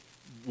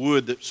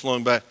wood that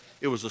slung back.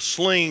 It was a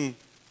sling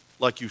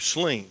like you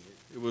sling.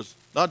 It was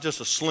not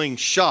just a sling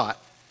shot.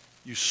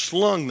 You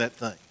slung that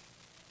thing.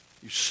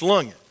 You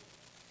slung it.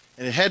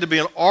 And it had to be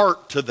an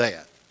art to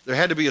that. There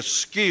had to be a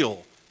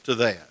skill to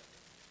that.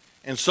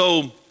 And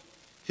so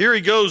here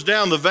he goes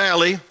down the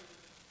valley,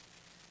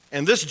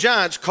 and this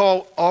giant's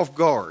caught off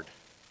guard.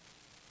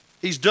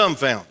 He's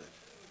dumbfounded.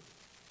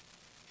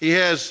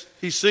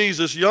 He sees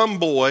this young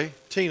boy,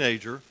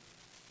 teenager,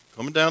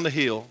 coming down the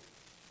hill,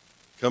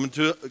 coming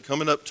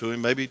up to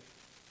him, maybe,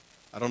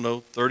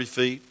 30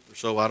 feet or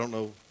so. I don't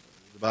know.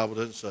 The Bible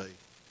doesn't say.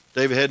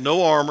 David had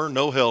no armor,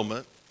 no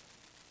helmet.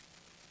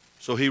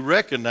 So he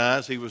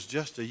recognized he was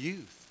just a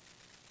youth.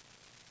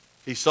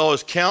 He saw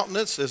his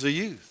countenance as a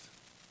youth.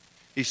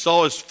 He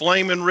saw his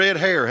flaming red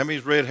hair. How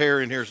many's red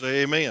hair in here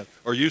say amen?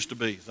 Or used to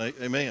be, say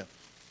amen.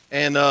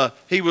 And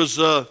he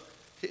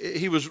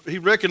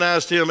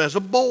recognized him as a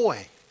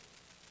boy,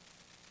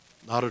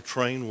 not a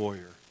trained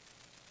warrior.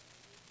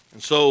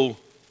 And so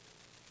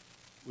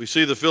we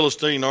see the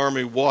Philistine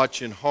army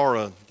watch in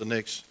horror the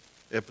next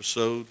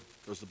episode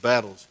because the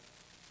battle's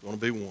going to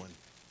be won.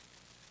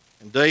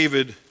 And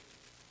David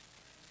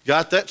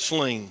got that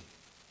sling,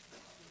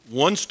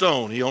 one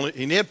stone.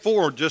 He had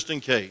 4 just in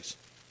case.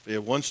 He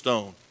had 1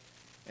 stone.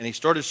 And he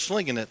started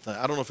slinging that thing.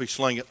 I don't know if he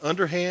sling it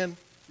underhand.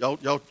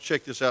 Y'all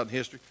check this out in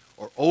history.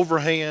 Or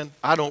overhand.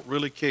 I don't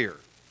really care.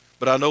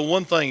 But I know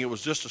one thing. It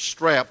was just a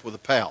strap with a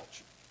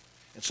pouch.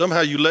 And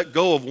somehow you let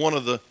go of one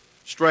of the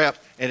straps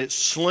and it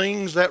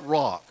slings that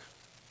rock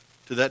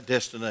to that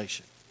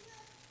destination.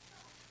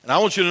 And I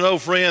want you to know,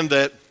 friend,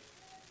 that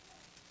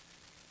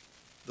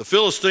the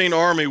Philistine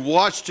army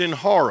watched in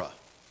horror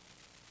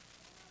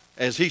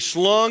as he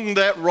slung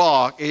that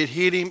rock. It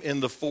hit him in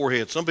the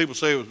forehead. Some people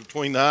say it was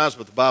between the eyes,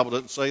 but the Bible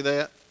doesn't say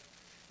that.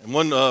 And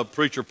one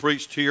preacher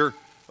preached here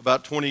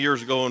about 20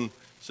 years ago and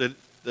said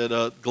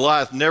that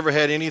Goliath never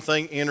had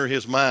anything enter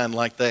his mind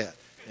like that.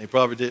 And he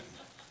probably didn't.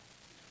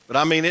 but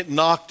I mean it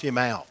knocked him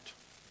out.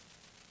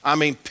 I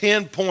mean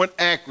pinpoint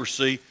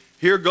accuracy.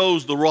 Here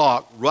goes the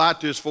rock right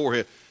to his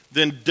forehead.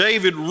 Then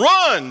David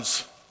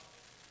runs,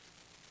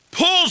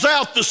 pulls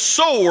out the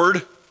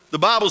sword, the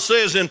Bible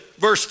says in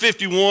verse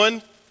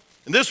 51,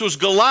 and this was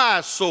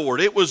Goliath's sword.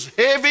 It was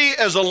heavy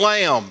as a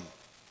lamb.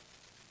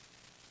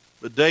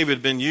 But David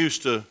had been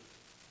used to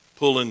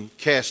pulling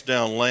cast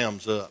down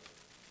lambs up,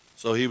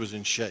 so he was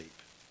in shape.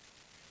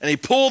 And he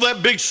pulled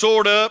that big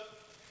sword up,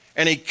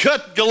 and he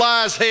cut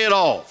Goliath's head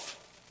off.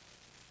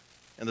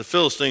 And the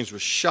Philistines were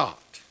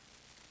shocked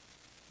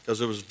because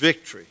there was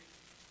victory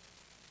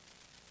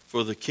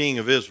for the king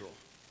of Israel.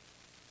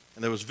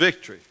 And there was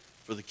victory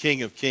for the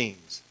King of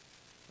Kings.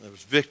 And there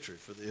was victory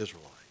for the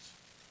Israelites.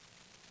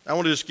 I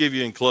want to just give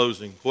you in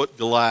closing what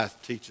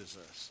Goliath teaches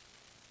us.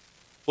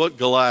 What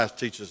Goliath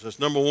teaches us.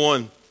 Number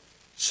one,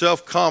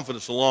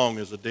 self-confidence alone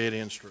is a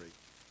dead-end street.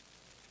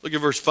 Look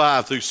at verse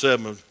 5 through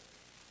 7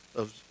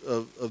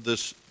 of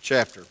this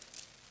chapter.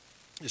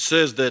 It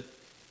says that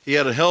he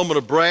had a helmet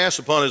of brass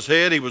upon his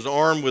head. He was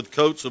armed with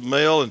coats of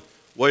mail, and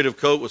weight of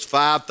coat was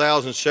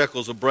 5,000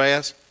 shekels of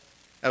brass.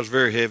 That was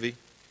very heavy.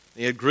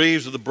 He had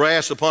greaves of the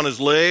brass upon his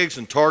legs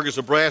and targets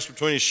of brass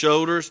between his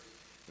shoulders.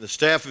 And the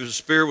staff of his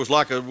spear was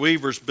like a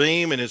weaver's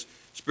beam, and his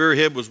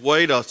spearhead was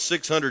weighed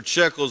 600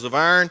 shekels of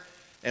iron,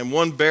 and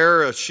one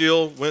bearer, a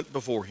shield, went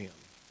before him.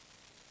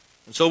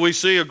 And so we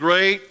see a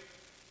great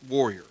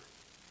warrior.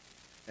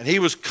 And he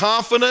was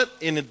confident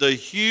in the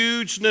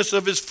hugeness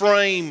of his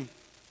frame,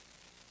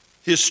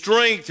 his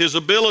strength, his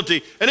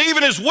ability, and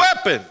even his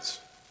weapons.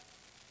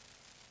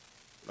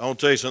 I want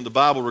to tell you something, the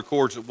Bible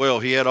records it well.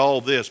 He had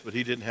all this, but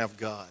he didn't have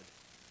God.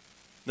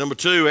 Number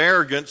two,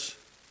 arrogance.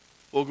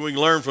 What we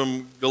can learn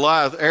from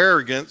Goliath,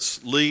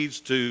 arrogance leads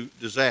to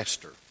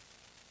disaster.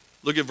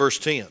 Look at verse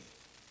 10.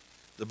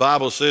 The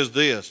Bible says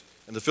this,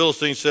 and the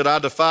Philistines said, I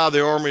defy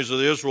the armies of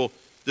Israel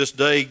this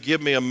day.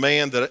 Give me a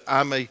man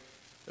that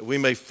we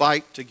may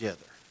fight together.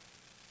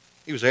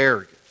 He was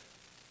arrogant.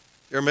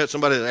 You ever met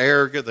somebody that's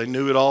arrogant? They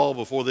knew it all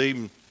before they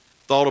even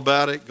thought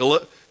about it.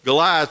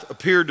 Goliath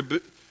appeared to be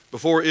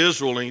before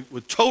Israel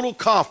with total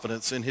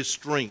confidence in his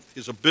strength,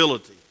 his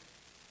ability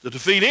to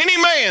defeat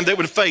any man that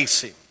would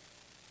face him.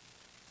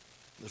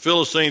 The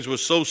Philistines were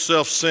so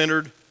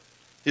self-centered,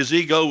 his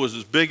ego was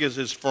as big as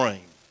his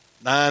frame,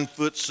 9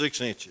 foot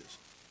 6 inches.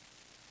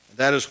 And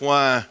that is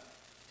why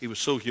he was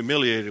so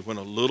humiliated when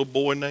a little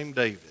boy named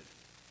David,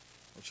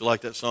 don't you like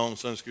that song,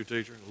 Sunday school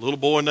teacher? A little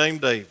boy named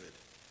David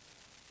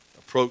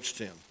approached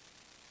him.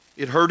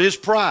 It hurt his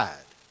pride.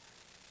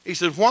 He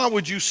said, why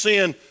would you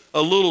send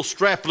a little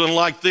strapling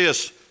like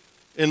this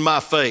in my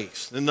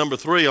face? Then number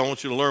three, I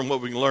want you to learn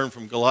what we can learn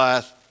from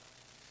Goliath,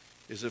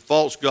 is that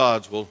false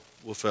gods will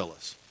fail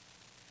us.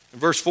 In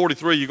verse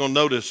 43, you're going to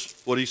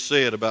notice what he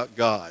said about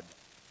God.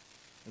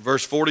 In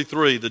verse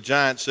 43, the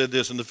giant said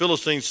this, and the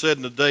Philistine said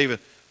unto David,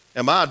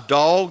 am I a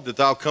dog that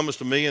thou comest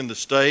to me in the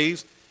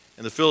staves?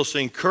 And the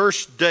Philistine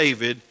cursed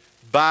David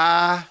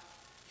by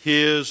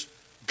his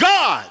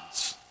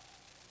gods.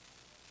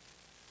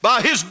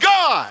 By his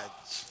gods.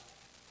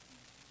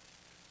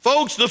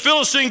 Folks, the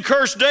Philistine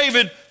cursed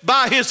David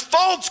by his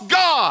false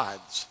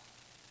gods.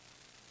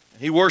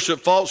 He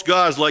worshiped false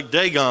gods like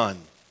Dagon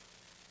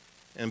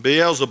and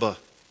Beelzebub.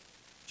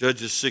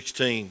 Judges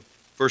 16,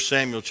 1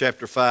 Samuel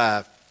chapter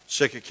 5,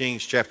 2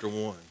 Kings chapter 1.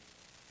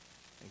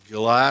 And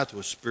Goliath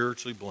was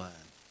spiritually blind.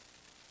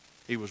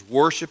 He was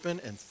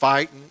worshiping and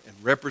fighting and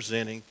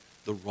representing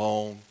the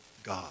wrong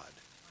God.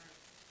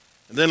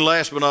 And then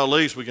last but not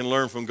least, we can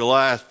learn from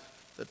Goliath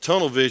that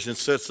tunnel vision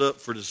sets up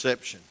for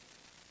deception.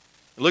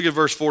 And look at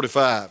verse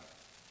 45.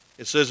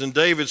 It says, and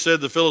David said to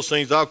the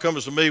Philistines, thou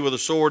comest to me with a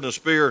sword and a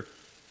spear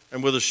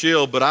and with a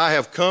shield, but I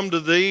have come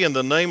to thee in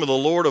the name of the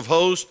Lord of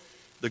hosts,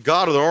 the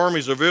God of the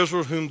armies of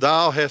Israel, whom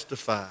thou hast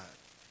defied.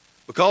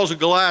 Because of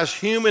Goliath's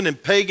human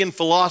and pagan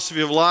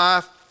philosophy of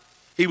life,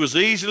 he was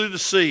easily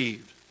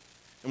deceived.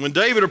 And when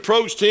David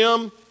approached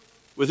him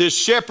with his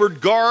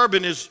shepherd garb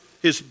and his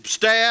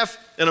staff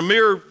and a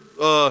mere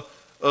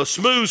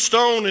smooth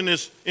stone in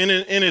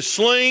his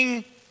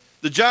sling,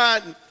 the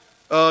giant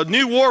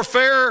knew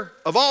warfare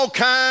of all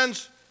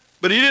kinds,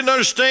 but he didn't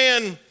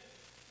understand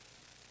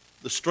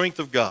the strength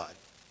of God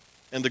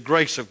and the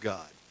grace of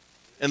God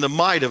and the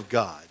might of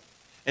God.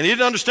 And he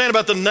didn't understand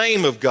about the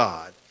name of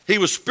God. He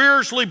was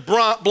spiritually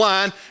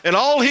blind, and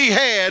all he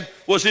had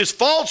was his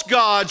false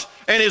gods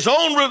and his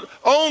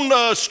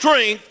own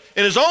strength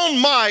and his own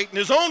might and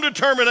his own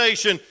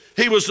determination.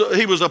 He was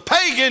a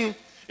pagan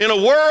in a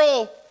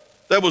world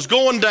that was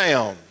going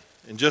down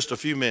in just a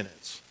few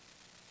minutes.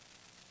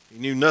 He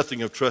knew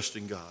nothing of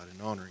trusting God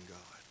and honoring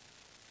God.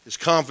 His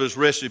confidence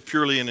rested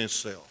purely in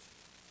himself.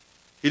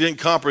 He didn't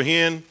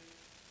comprehend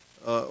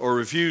or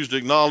refuse to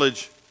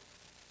acknowledge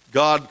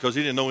God because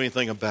he didn't know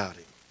anything about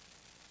him.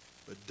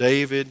 But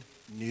David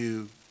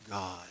knew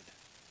God.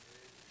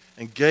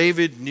 And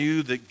David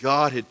knew that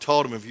God had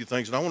taught him a few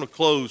things. And I want to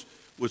close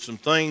with some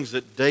things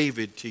that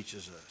David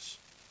teaches us.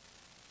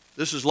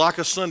 This is like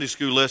a Sunday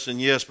school lesson,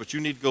 yes, but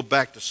you need to go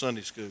back to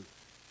Sunday school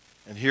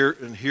and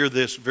hear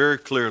this very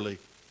clearly.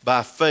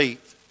 By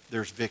faith,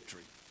 there's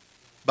victory.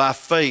 By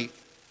faith,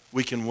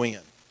 we can win.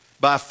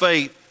 By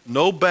faith,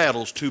 no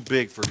battle's too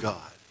big for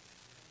God.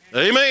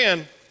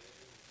 Amen.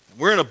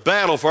 We're in a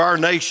battle for our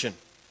nation.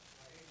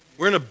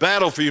 We're in a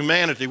battle for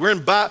humanity. We're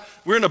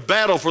in a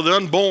battle for the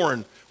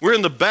unborn. We're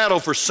in the battle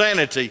for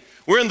sanity.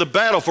 We're in the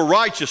battle for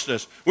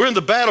righteousness. We're in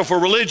the battle for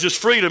religious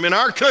freedom in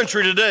our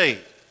country today.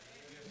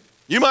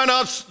 You might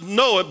not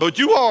know it, but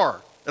you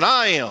are, and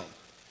I am.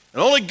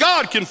 And only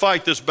God can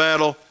fight this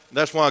battle. And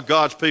that's why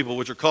God's people,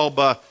 which are called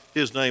by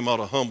his name, ought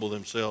to humble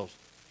themselves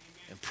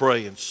and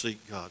pray and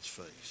seek God's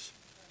face.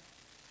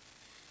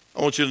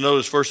 I want you to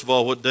notice, first of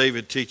all, what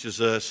David teaches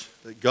us,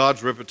 that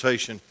God's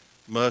reputation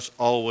must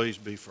always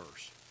be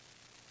first.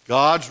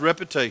 God's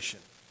reputation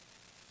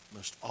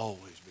must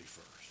always be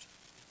first.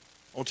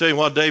 I want to tell you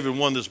why David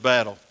won this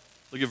battle.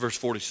 Look at verse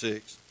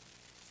 46.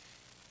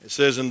 It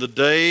says, in the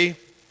day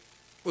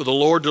will the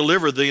Lord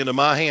deliver thee into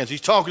my hands. He's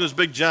talking to this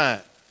big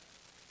giant.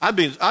 I'd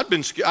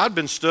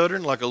been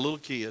stuttering like a little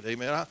kid.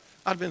 Amen.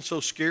 I'd been so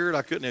scared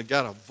I couldn't have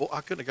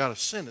got a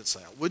sentence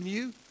out. Wouldn't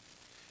you?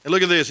 And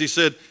look at this. He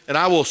said, and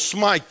I will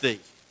smite thee.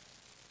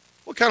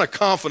 What kind of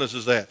confidence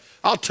is that?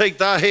 I'll take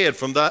thy head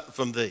from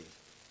thee.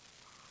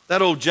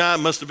 That old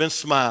giant must have been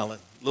smiling.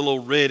 Little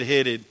old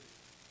red-headed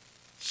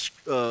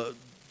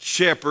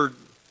shepherd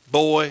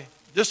boy.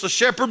 Just a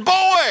shepherd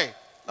boy,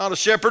 not a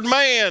shepherd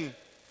man.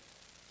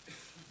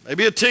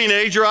 Maybe a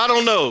teenager, I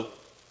don't know.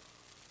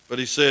 But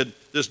he said,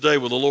 this day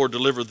will the Lord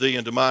deliver thee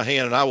into my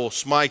hand, and I will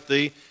smite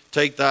thee,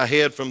 take thy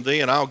head from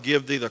thee, and I'll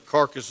give thee the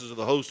carcasses of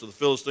the host of the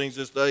Philistines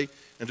this day,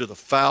 and to the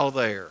fowl of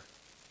the air,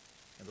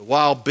 and the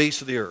wild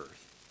beasts of the earth.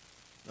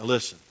 Now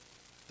listen,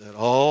 that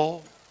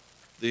all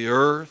the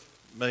earth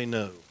may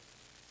know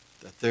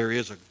that there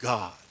is a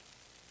God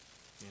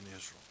in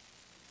Israel.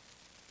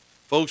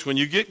 Folks, when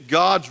you get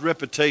God's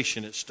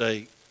reputation at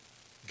stake,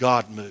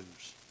 God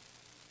moves.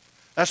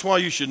 That's why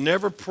you should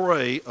never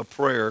pray a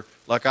prayer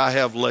like I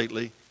have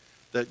lately,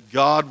 that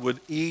God would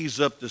ease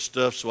up this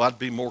stuff so I'd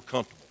be more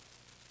comfortable.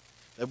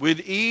 That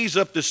we'd ease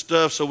up this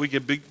stuff so we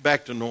could be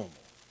back to normal.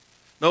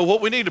 No,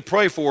 what we need to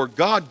pray for,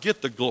 God,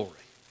 get the glory.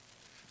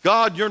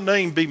 God, your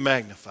name be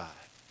magnified.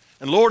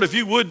 And Lord, if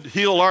you would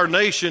heal our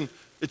nation,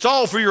 it's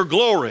all for your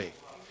glory.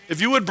 If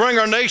you would bring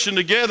our nation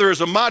together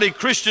as a mighty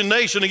Christian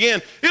nation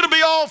again, it'll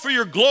be all for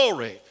your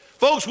glory.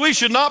 Folks, we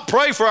should not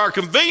pray for our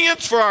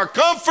convenience, for our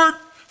comfort,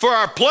 for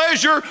our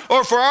pleasure,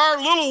 or for our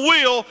little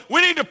will.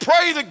 We need to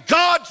pray that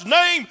God's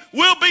name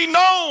will be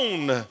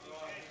known. The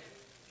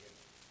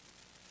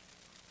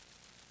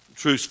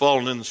truth's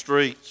falling in the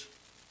streets.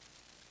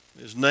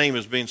 His name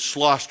is being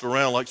sloshed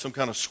around like some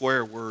kind of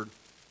swear word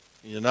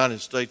in the United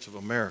States of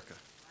America.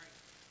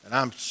 And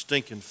I'm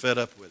stinking fed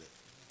up with it.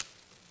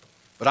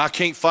 But I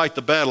can't fight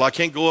the battle. I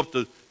can't go up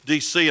to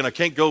D.C. and I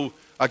can't vote,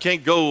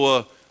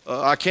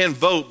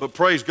 but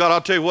praise God,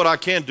 I'll tell you what I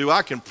can do.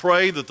 I can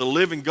pray that the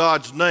living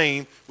God's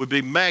name would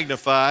be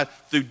magnified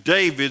through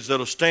Davids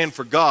that'll stand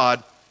for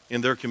God in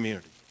their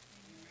community.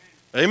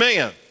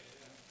 Amen.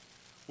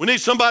 We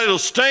need somebody that'll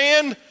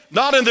stand,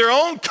 not in their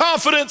own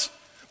confidence,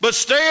 but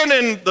stand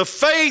in the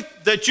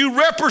faith that you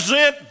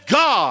represent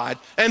God,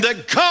 and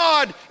that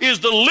God is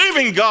the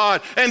living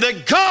God, and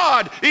that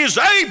God is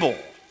able.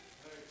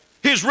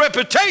 His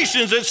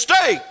reputation's at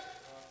stake.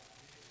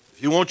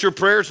 If you want your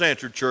prayers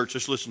answered, church,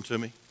 just listen to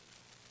me.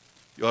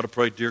 You ought to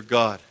pray, dear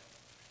God,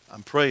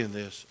 I'm praying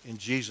this in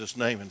Jesus'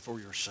 name and for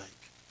your sake.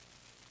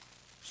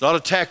 It's not a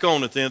tack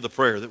on at the end of the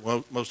prayer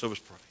that most of us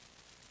pray.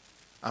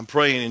 I'm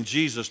praying in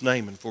Jesus'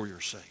 name and for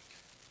your sake.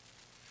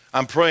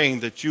 I'm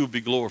praying that you will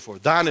be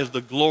glorified. Thine is the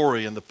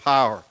glory and the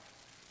power.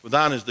 For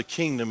thine is the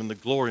kingdom and the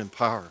glory and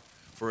power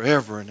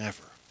forever and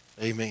ever.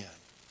 Amen.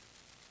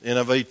 The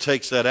NIV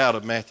takes that out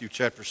of Matthew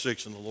chapter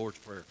 6 in the Lord's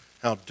Prayer.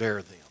 How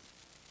dare them.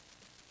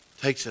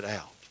 Takes it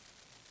out.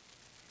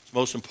 It's the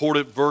most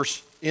important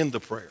verse in the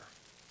prayer.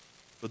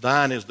 For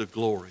thine is the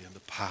glory and the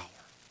power.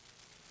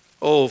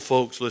 Oh,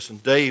 folks, listen,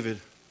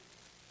 David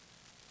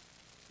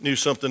knew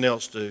something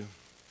else too.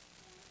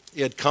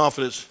 He had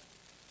confidence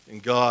in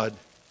God.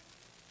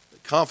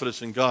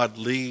 Confidence in God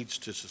leads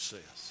to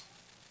success.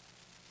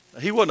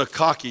 Now, he wasn't a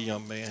cocky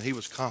young man. He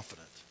was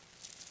confident.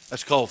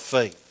 That's called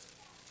faith.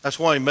 That's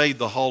why he made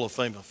the Hall of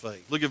Fame of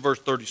faith. Look at verse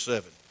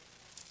 37.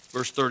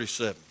 Verse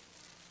 37.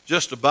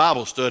 Just a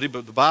Bible study,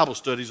 but the Bible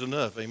study's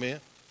enough. Amen.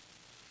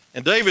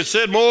 And David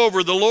said,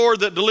 moreover, the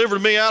Lord that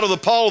delivered me out of the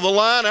paw of the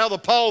lion, out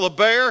of the paw of the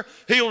bear,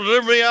 he will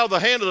deliver me out of the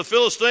hand of the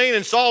Philistine.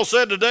 And Saul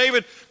said to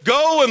David,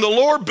 go and the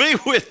Lord be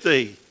with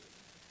thee.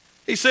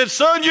 He said,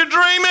 son, you're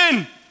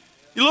dreaming.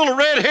 You little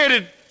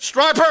red-headed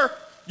striper,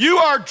 you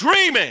are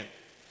dreaming.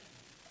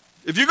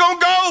 If you're going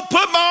to go,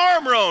 put my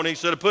armor on. He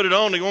said, put it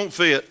on, it won't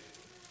fit.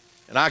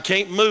 And I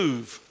can't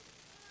move.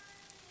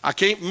 I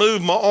can't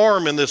move my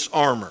arm in this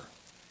armor.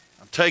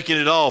 I'm taking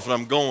it off and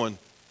I'm going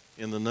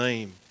in the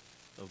name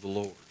of the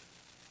Lord.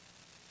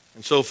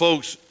 And so,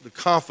 folks, the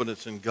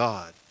confidence in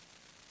God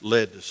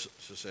led to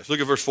success. Look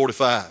at verse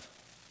 45.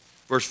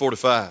 Verse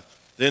 45.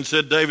 Then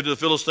said David to the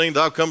Philistine,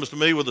 thou comest to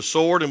me with a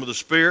sword and with a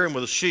spear and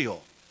with a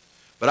shield.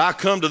 But I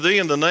come to thee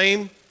in the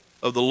name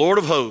of the Lord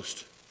of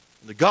hosts,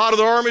 and the God of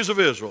the armies of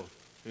Israel,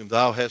 whom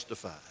thou hast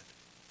defied.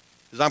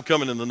 He says, I'm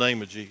coming in the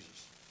name of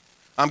Jesus.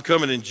 I'm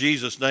coming in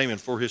Jesus' name and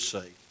for his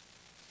sake.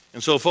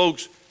 And so,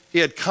 folks, he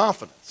had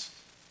confidence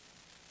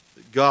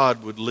that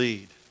God would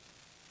lead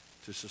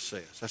to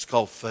success. That's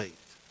called faith.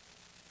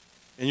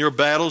 In your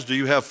battles, do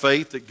you have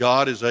faith that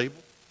God is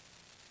able?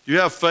 Do you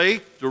have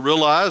faith to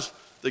realize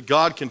that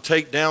God can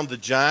take down the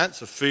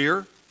giants of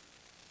fear,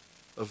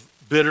 of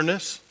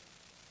bitterness,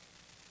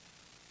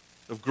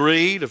 of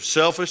greed, of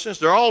selfishness?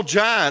 They're all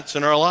giants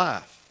in our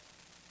life.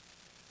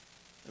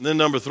 And then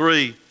number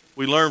 3,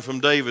 we learn from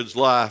David's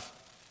life,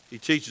 he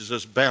teaches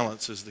us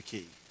balance is the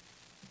key.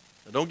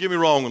 Now don't get me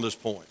wrong on this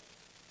point.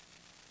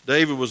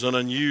 David was had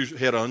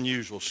an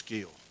unusual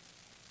skill.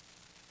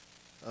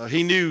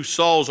 He knew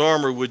Saul's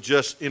armor would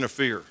just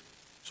interfere,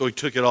 so he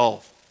took it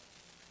off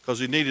because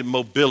he needed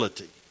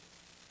mobility.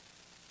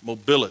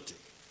 Mobility.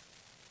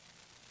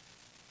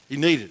 He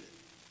needed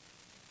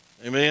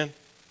it. Amen?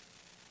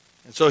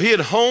 And so he had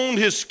honed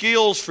his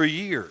skills for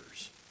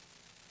years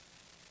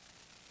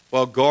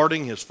while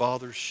guarding his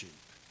father's sheep.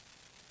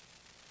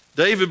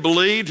 David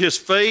believed his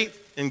faith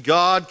in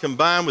God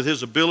combined with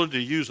his ability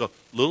to use a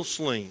little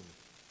sling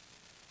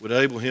would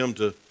enable him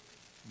to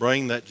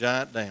bring that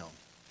giant down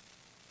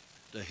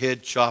to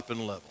head chopping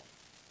level.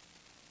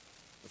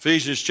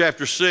 Ephesians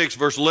chapter 6,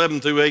 verse 11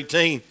 through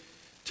 18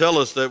 tell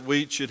us that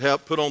we should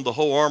have put on the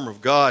whole armor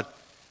of God,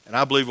 and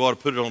I believe we ought to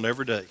put it on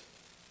every day.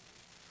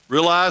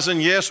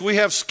 Realizing, yes, we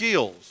have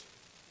skills.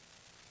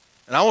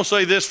 And I want to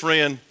say this,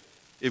 friend,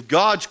 if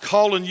God's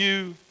calling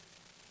you,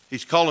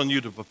 he's calling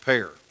you to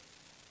prepare.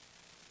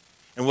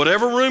 And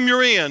whatever room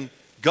you're in,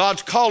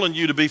 God's calling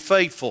you to be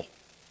faithful.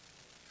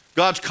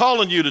 God's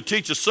calling you to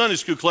teach a Sunday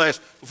school class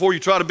before you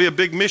try to be a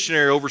big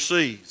missionary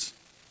overseas.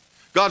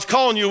 God's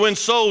calling you to win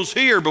souls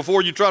here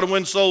before you try to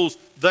win souls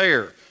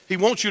there. He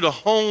wants you to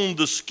hone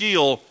the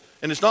skill,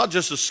 and it's not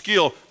just a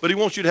skill, but he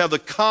wants you to have the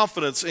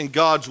confidence in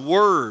God's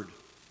word.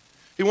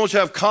 He wants you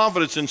to have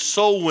confidence in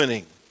soul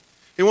winning.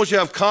 He wants you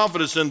to have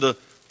confidence in the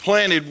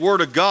planted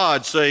word of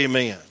God, say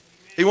amen.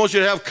 He wants you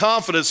to have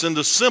confidence in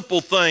the simple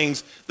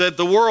things that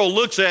the world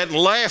looks at and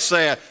laughs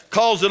at,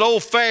 calls it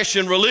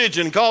old-fashioned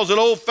religion, calls it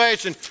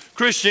old-fashioned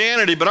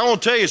Christianity. But I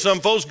want to tell you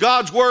something, folks,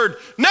 God's word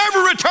never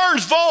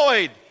returns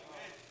void.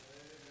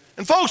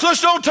 And folks,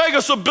 let's don't take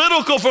a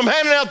sabbatical from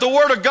handing out the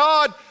word of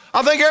God.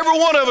 I think every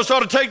one of us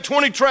ought to take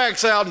 20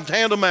 tracts out and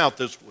hand them out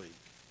this week.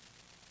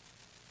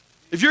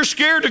 If you're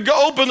scared to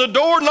go open the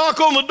door, knock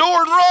on the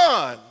door and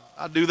run.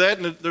 I do that,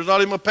 and there's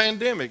not even a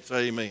pandemic,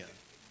 say amen.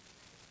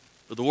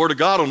 But the word of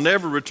God will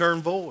never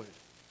return void.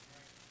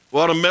 We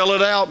ought to mail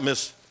it out,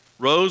 Miss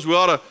Rose. We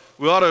ought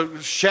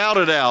to shout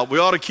it out. We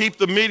ought to keep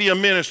the media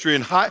ministry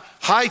and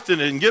heighten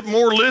it and get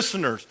more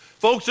listeners.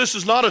 Folks, this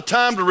is not a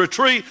time to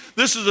retreat.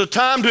 This is a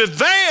time to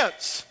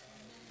advance.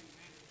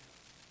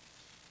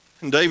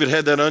 And David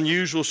had that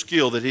unusual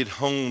skill that he'd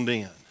honed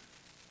in.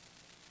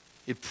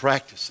 He'd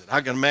practiced it.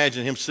 I can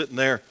imagine him sitting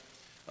there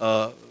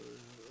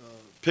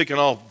picking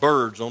off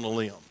birds on the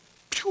limb.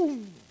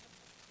 Pew!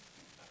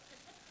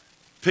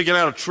 Picking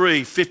out a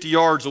tree 50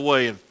 yards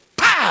away and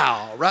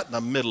pow! Right in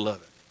the middle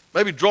of it.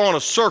 Maybe drawing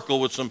a circle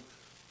with some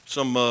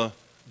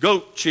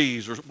goat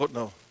cheese or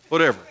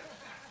whatever.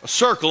 A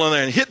circle in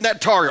there and hitting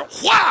that target.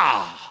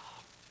 Wow!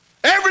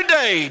 Every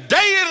day,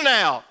 day in and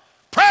out.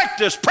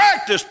 Practice,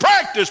 practice,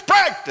 practice,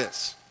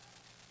 practice.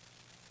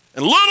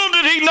 And little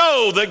did he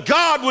know that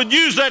God would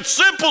use that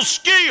simple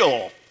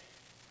skill,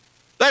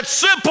 that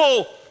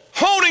simple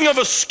honing of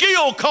a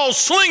skill called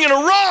slinging a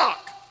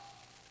rock,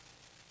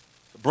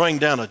 to bring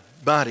down a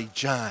mighty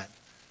giant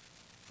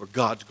for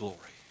God's glory.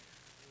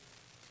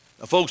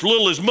 Now, folks,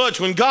 little is much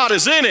when God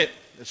is in it.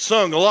 It's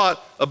sung a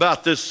lot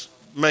about this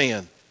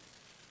man.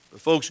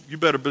 But folks, you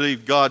better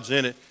believe God's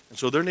in it. And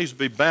so there needs to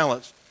be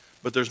balance.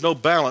 But there's no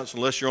balance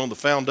unless you're on the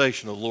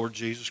foundation of the Lord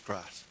Jesus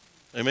Christ.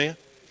 Amen?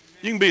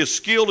 You can be as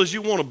skilled as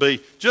you want to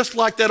be, just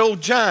like that old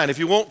giant if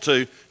you want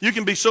to. You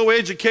can be so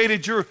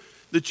educated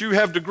that you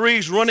have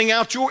degrees running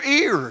out your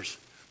ears.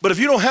 But if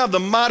you don't have the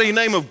mighty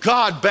name of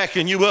God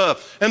backing you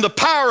up, and the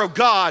power of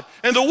God,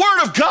 and the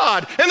word of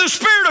God, and the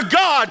Spirit of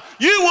God,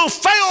 you will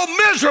fail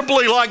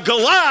miserably like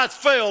Goliath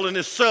failed in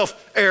his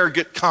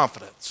self-arrogant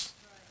confidence.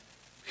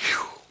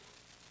 Whew.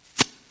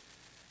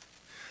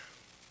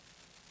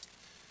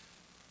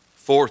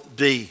 Fourth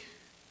D,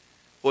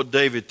 what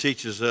David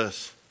teaches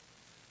us,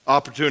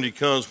 opportunity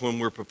comes when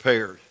we're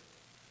prepared.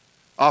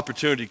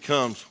 Opportunity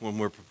comes when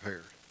we're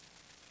prepared.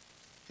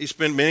 He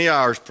spent many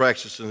hours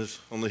practicing this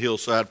on the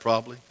hillside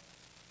probably.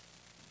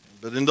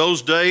 But in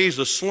those days,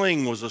 a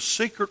sling was a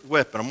secret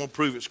weapon. I'm going to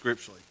prove it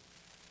scripturally.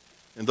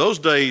 In those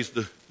days,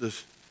 the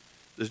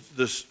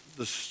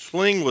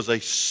sling was a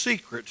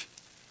secret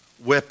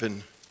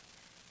weapon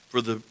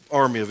for the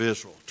army of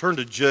Israel. Turn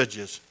to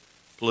Judges,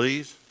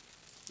 please.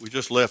 We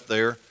just left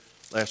there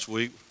last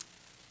week.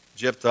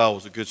 Jephthah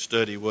was a good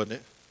study, wasn't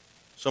it?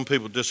 Some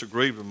people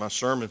disagreed with my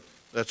sermon.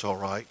 That's all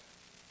right.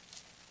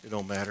 It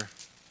don't matter.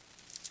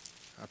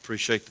 I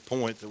appreciate the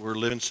point that we're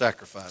living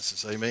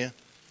sacrifices. Amen.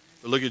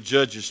 But look at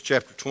Judges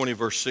chapter 20,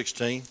 verse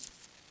 16.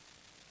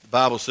 The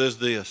Bible says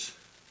this.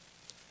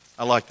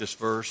 I like this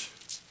verse.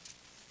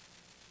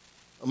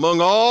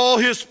 Among all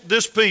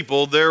this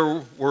people,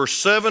 there were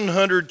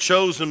 700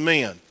 chosen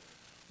men,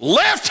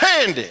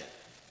 left-handed.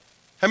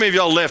 How many of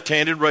y'all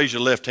left-handed? Raise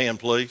your left hand,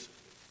 please.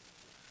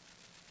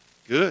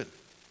 Good.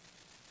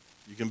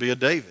 You can be a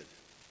David.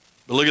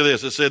 But look at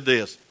this. It said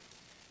this.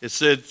 It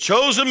said,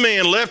 chosen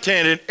men,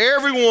 left-handed,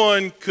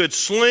 everyone could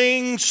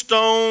sling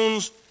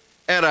stones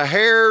at a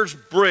hair's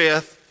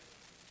breadth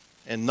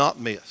and not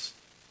miss.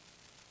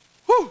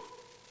 Whew.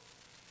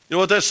 You know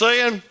what that's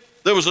saying?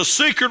 There was a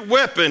secret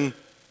weapon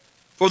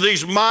for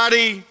these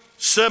mighty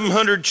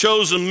 700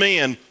 chosen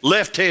men,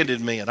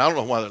 left-handed men. I don't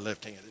know why they're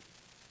left-handed.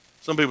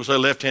 Some people say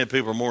left-handed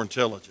people are more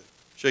intelligent.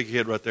 Shake your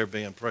head right there,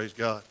 Ben. Praise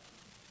God.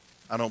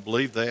 I don't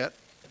believe that,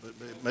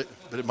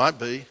 but it might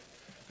be,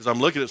 because I'm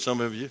looking at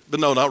some of you. But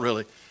no, not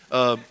really.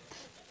 But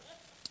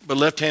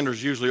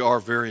left-handers usually are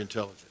very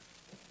intelligent.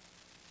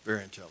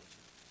 Very intelligent.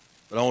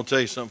 But I want to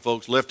tell you something,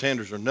 folks.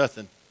 Left-handers are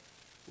nothing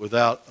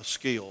without a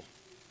skill.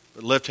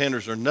 But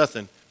left-handers are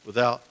nothing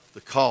without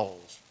the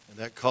cause. And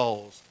that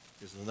cause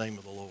is the name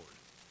of the Lord.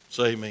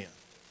 Say amen.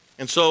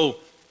 And so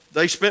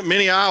they spent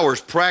many hours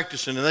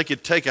practicing, and they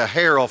could take a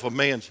hair off a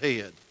man's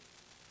head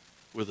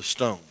with a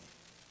stone.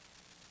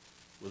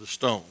 With a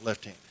stone,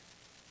 left-handed.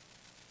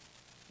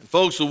 And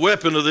folks, the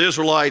weapon of the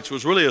Israelites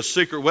was really a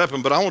secret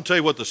weapon, but I want to tell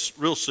you what the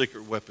real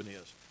secret weapon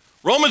is.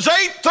 Romans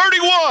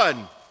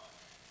 8:31.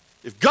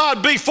 If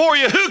God be for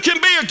you, who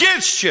can be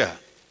against you?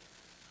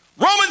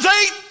 Romans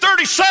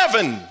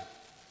 8:37.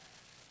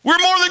 We're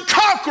more than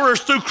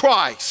conquerors through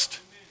Christ.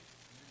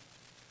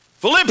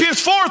 Philippians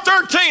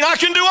 4:13. I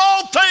can do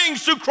all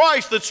things through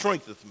Christ that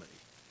strengtheneth me.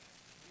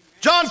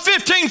 John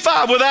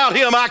 15:5. Without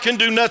him I can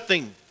do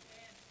nothing.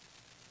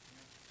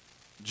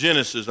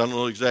 Genesis, I don't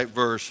know the exact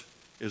verse.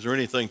 Is there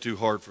anything too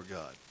hard for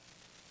God?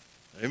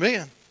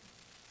 Amen.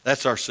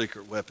 That's our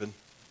secret weapon.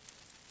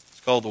 It's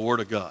called the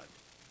Word of God.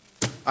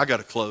 I got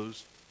to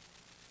close,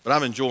 but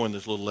I'm enjoying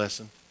this little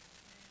lesson.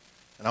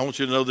 And I want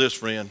you to know this,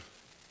 friend.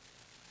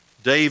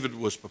 David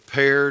was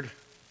prepared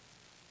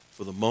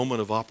for the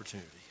moment of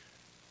opportunity.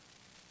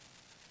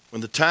 When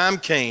the time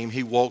came,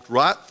 he walked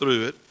right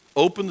through it,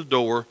 opened the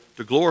door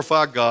to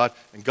glorify God,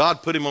 and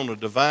God put him on a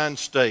divine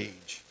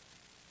stage,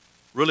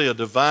 really a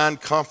divine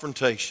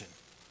confrontation.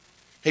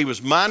 He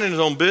was minding his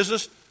own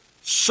business,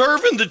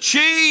 serving the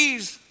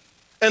cheese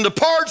and the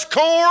parched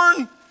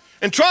corn,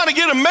 and trying to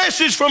get a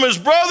message from his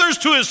brothers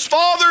to his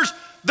fathers.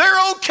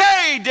 They're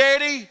okay,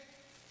 Daddy.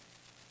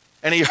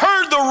 And he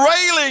heard the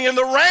railing and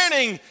the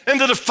ranting and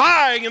the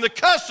defying and the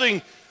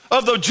cussing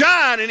of the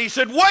giant, and he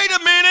said, wait a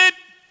minute.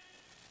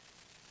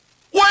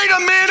 Wait a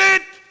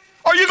minute.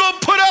 Are you going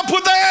to put up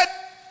with that?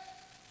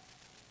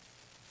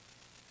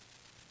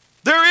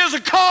 There is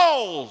a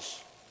cause.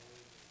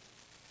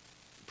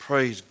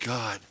 Praise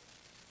God,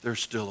 there's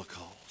still a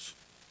cause.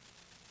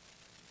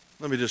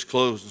 Let me just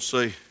close and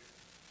say,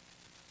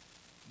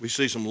 we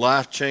see some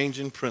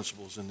life-changing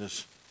principles in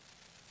this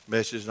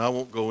message, and I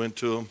won't go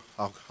into them.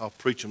 I'll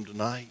preach them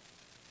tonight.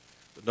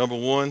 But number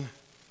one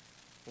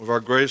of our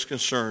greatest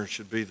concerns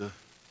should be to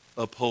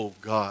uphold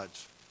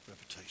God's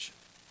reputation.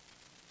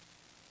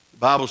 The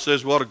Bible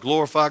says we ought to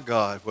glorify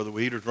God, whether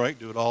we eat or drink,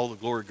 do it all to the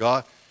glory of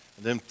God.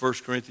 And then 1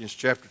 Corinthians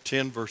chapter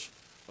 10, verse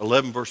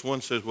 11, verse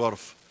 1 says we ought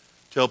to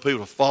tell people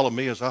to follow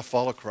me as I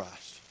follow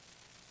Christ.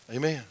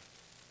 Amen.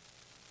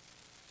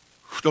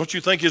 Don't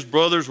you think his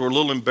brothers were a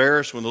little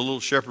embarrassed when the little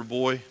shepherd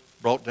boy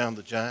brought down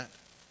the giant?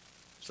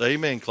 Say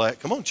amen, clap.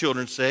 Come on,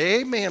 children,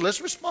 say amen.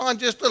 Let's respond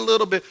just a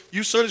little bit.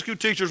 You Sunday school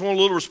teachers want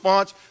a little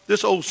response.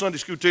 This old Sunday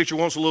school teacher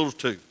wants a little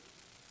too.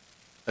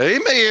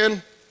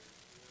 Amen.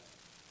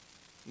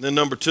 And then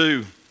number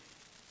two,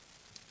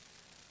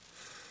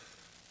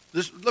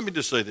 let me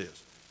just say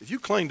this. If you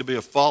claim to be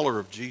a follower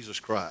of Jesus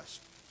Christ,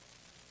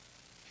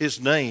 his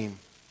name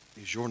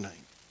is your name.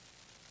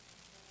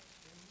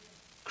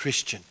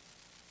 Christian.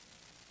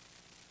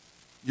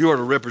 You are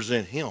to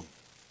represent him.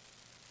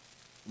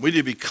 We need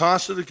to be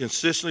constantly,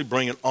 consistently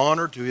bringing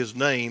honor to his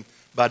name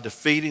by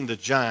defeating the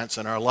giants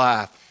in our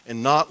life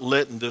and not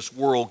letting this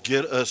world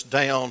get us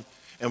down,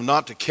 and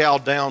not to cow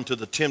down to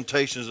the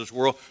temptations of this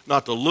world,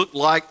 not to look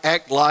like,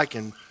 act like,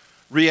 and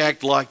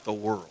react like the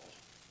world.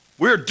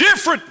 We're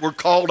different. We're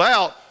called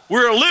out.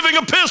 We're living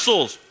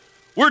epistles.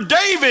 We're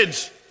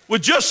Davids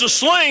with just a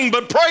sling,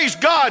 but praise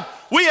God,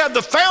 we have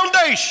the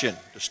foundation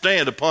to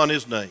stand upon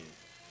his name.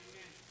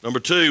 Number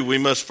two, we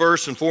must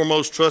first and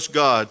foremost trust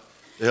God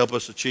to help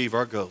us achieve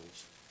our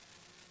goals.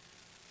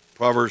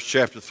 Proverbs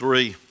chapter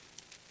 3,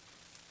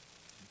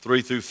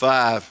 3 through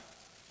 5,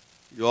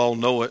 you all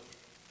know it.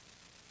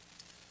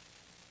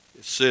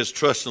 It says,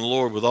 trust in the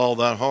Lord with all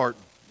thine heart,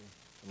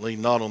 and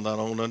lean not on thine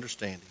own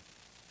understanding.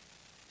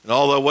 In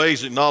all thy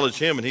ways acknowledge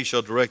him, and he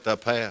shall direct thy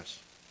paths.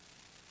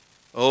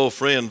 Oh,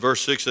 friend,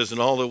 verse 6 says, in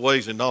all thy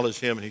ways acknowledge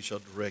him, and he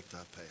shall direct thy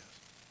paths.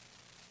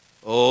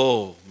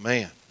 Oh,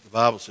 man, the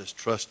Bible says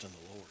trust in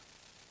the Lord.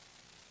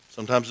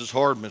 Sometimes it's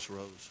hard, Miss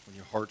Rose, when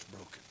your heart's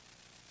broken,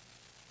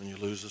 when you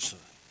lose a son,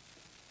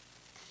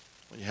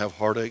 when you have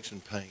heartaches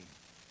and pain.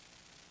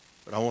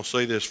 But I want to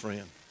say this,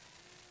 friend.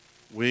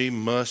 we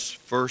must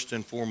first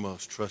and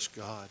foremost trust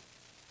God,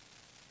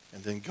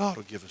 and then God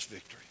will give us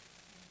victory.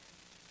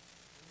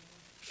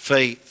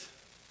 Faith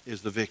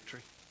is the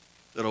victory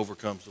that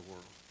overcomes the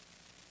world.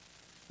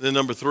 Then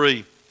number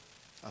 3,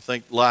 I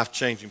think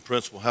life-changing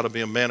principle, how to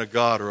be a man of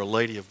God or a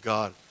lady of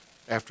God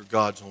after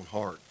God's own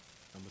heart.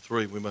 Number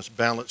 3, we must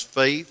balance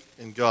faith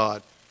in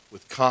God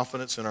with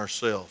confidence in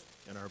ourselves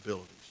and our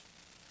abilities.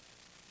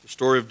 The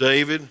story of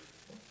David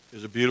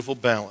is a beautiful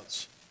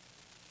balance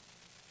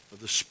of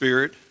the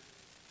spirit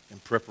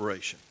and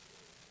preparation.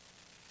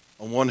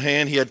 On one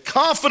hand, he had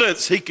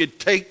confidence he could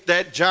take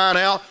that giant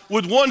out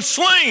with one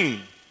sling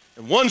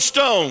and one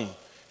stone.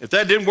 If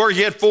that didn't work,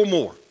 he had 4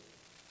 more.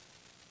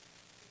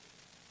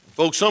 And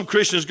folks, some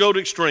Christians go to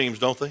extremes,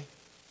 don't they?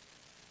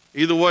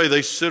 Either way,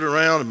 they sit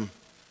around and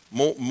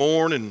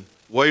mourn and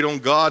wait on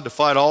God to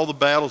fight all the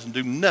battles and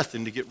do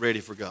nothing to get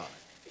ready for God.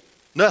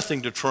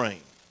 Nothing to train.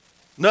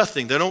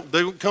 Nothing. They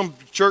don't come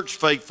to church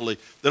faithfully.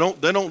 They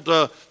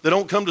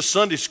don't come to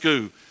Sunday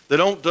school. They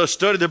don't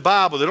study the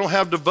Bible. They don't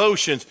have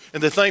devotions.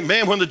 And they think,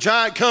 man, when the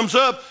giant comes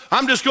up,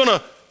 I'm just going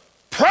to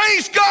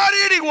praise God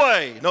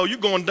anyway. No, you're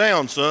going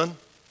down, son,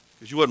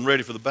 because you wasn't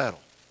ready for the battle.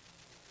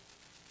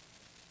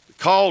 The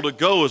call to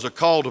go is a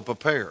call to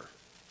prepare.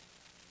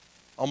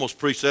 Almost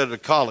preached that at a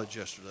college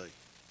yesterday.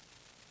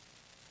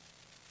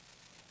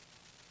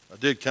 I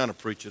did kind of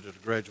preach it at a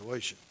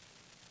graduation.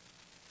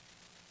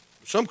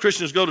 Some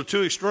Christians go to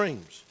 2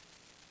 extremes.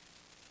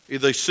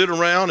 Either they sit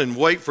around and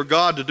wait for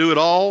God to do it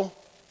all,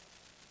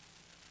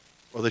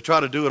 or they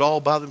try to do it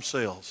all by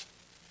themselves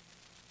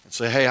and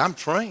say, hey, I'm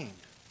trained.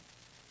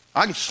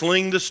 I can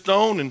sling this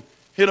stone and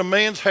hit a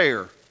man's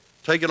hair,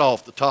 take it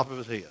off the top of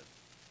his head.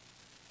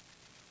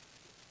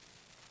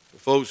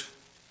 But folks,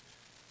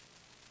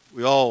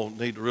 we all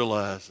need to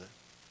realize that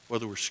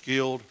whether we're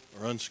skilled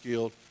or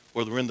unskilled,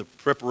 whether we're in the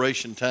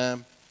preparation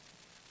time,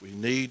 we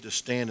need to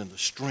stand in the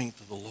strength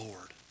of the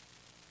Lord.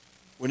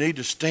 We need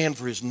to stand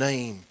for his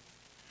name.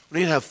 We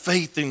need to have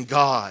faith in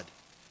God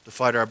to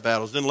fight our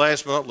battles. Then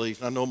last but not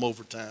least, I know I'm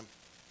over time,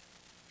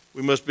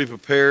 we must be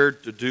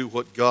prepared to do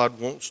what God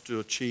wants to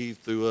achieve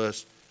through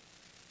us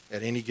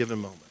at any given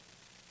moment.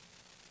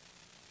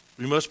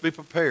 We must be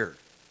prepared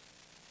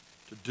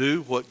to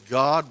do what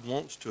God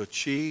wants to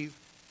achieve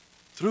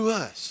through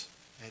us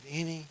at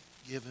any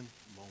given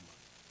moment.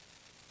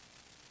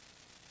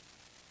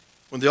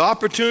 When the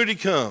opportunity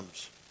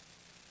comes,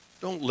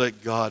 don't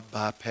let God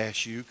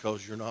bypass you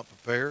because you're not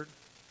prepared.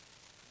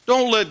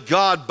 Don't let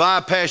God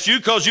bypass you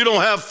because you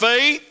don't have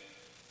faith.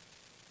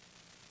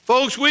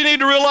 Folks, we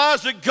need to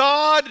realize that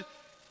God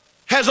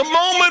has a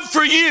moment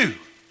for you.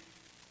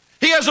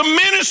 He has a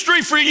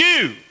ministry for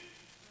you.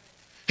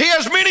 He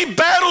has many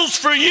battles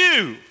for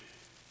you.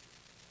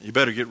 You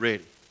better get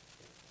ready.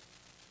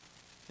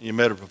 And you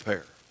better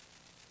prepare.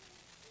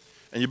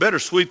 And you better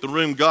sweep the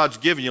room God's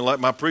given you, like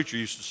my preacher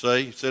used to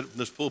say. He said it from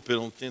this pulpit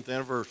on the 10th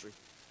anniversary.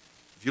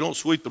 If you don't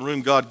sweep the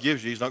room God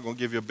gives you, he's not going to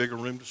give you a bigger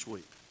room to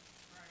sweep.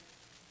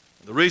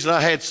 And the reason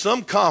I had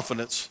some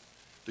confidence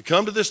to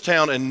come to this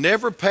town and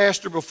never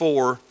pastored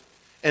before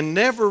and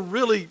never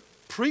really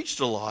preached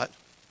a lot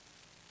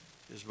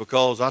is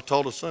because I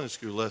taught a Sunday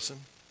school lesson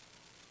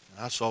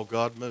and I saw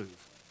God move.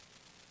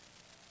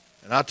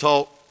 And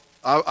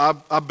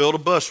I built a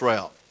bus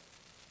route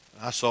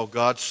and I saw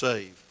God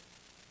save.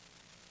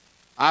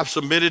 I've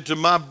submitted to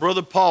my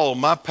brother Paul,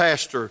 my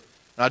pastor,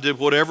 and I did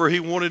whatever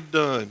he wanted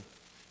done.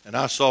 And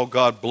I saw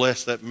God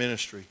bless that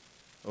ministry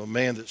of a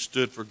man that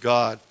stood for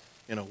God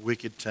in a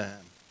wicked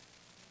time.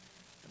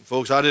 And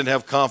folks, I didn't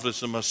have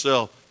confidence in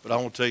myself, but I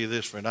want to tell you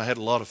this, friend. I had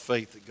a lot of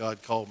faith that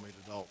God called me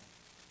to Dalton.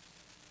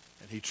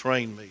 And he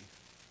trained me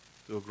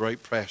through a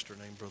great pastor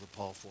named Brother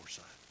Paul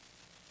Forsyth.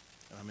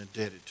 And I'm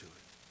indebted to it.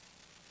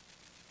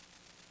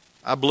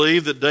 I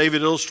believe that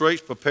David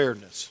illustrates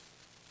preparedness.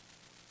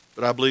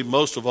 But I believe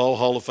most of all,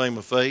 Hall of Fame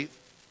of Faith,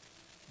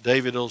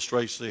 David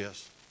illustrates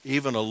this.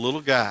 Even a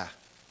little guy,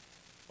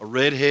 a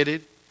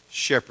red-headed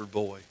shepherd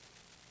boy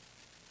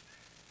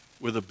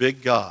with a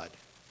big God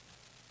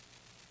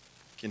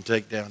can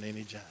take down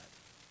any giant.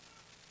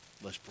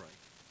 Let's pray.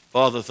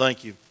 Father,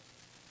 thank you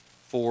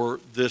for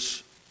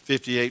this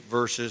 58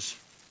 verses.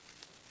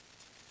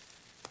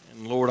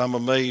 And Lord, I'm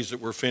amazed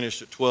that we're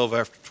finished at 12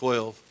 after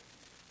 12.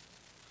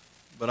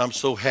 But I'm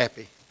so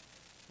happy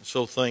and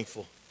so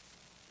thankful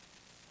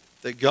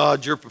that,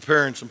 God, you're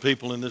preparing some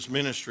people in this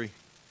ministry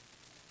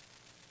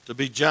to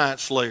be giant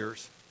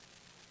slayers.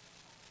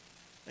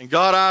 And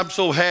God, I'm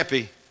so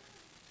happy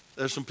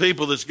there's some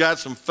people that's got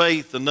some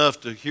faith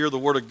enough to hear the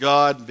Word of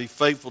God and be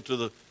faithful to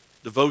the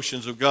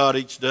devotions of God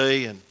each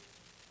day and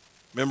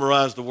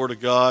memorize the Word of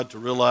God to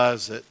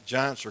realize that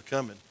giants are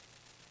coming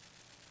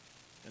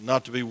and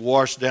not to be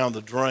washed down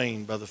the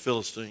drain by the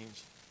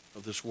Philistines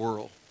of this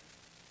world,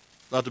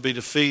 not to be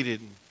defeated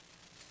and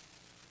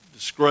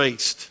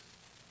disgraced.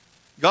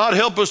 God,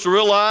 help us to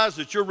realize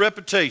that your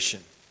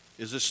reputation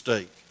is at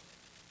stake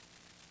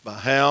by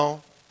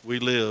how we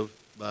live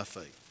by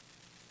faith.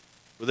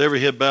 With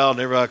every head bowed and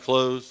every eye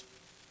closed,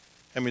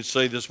 let me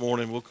say this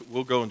morning,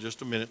 we'll go in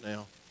just a minute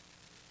now.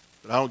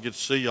 But I don't get to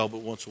see y'all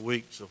but once a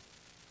week, so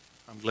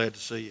I'm glad to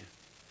see you.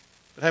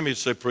 But how many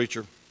say,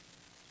 preacher,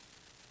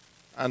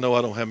 I know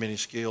I don't have many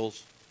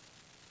skills.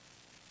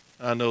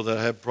 I know that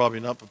I have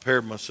probably not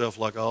prepared myself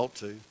like I ought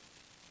to.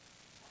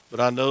 But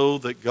I know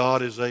that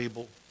God is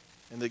able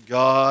and that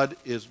God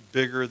is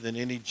bigger than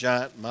any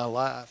giant in my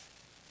life.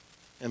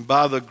 And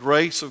by the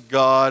grace of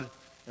God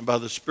and by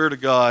the Spirit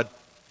of God,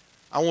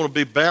 I want to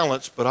be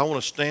balanced, but I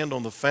want to stand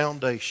on the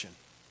foundation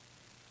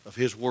of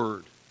His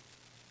Word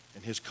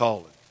and His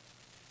calling.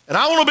 And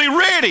I want to be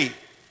ready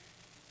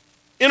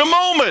in a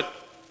moment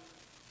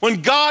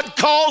when God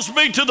calls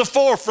me to the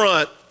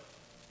forefront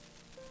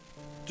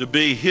to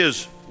be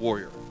His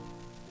warrior,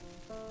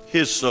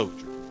 His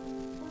soldier,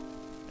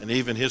 and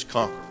even His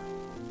conqueror.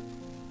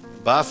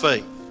 And by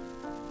faith,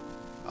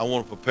 I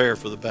want to prepare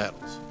for the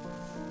battles.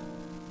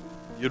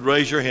 You'd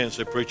raise your hand and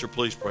say, preacher,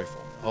 please pray for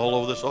me. All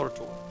over this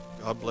auditorium.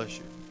 God bless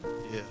you.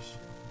 Yes.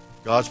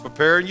 God's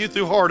preparing you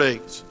through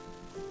heartaches.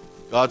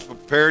 God's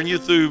preparing you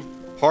through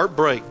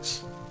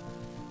heartbreaks.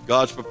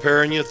 God's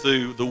preparing you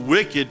through the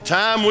wicked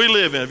time we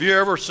live in. Have you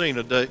ever seen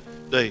a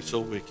day so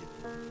wicked?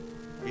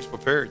 He's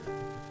prepared you.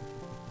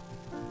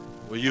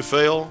 Will you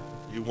fail?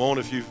 You won't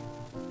if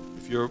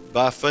you're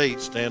by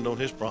faith, stand on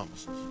His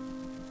promises.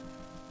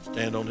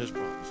 Stand on His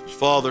promises.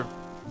 Father,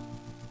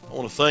 I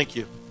want to thank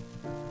you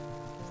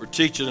for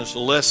teaching us a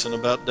lesson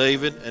about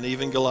David and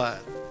even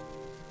Goliath.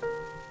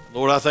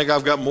 Lord, I think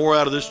I've got more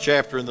out of this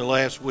chapter in the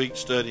last week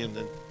studying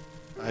than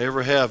I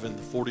ever have in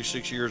the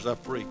 46 years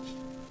I've preached.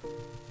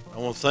 I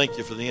want to thank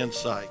you for the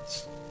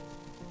insights.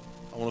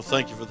 I want to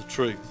thank you for the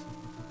truth.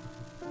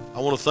 I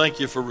want to thank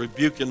you for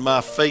rebuking my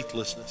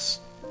faithlessness.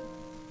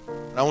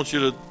 And I want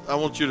you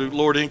to,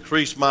 Lord,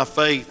 increase my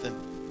faith. And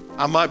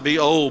I might be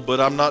old, but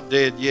I'm not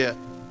dead yet.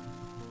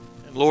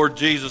 And Lord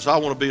Jesus, I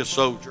want to be a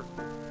soldier.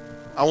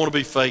 I want to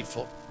be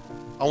faithful.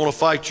 I want to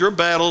fight your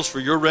battles for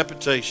your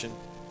reputation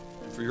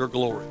and for your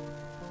glory.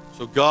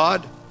 So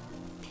God,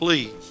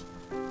 please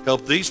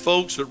help these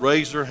folks that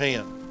raise their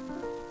hand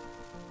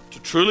to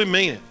truly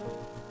mean it.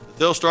 That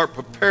they'll start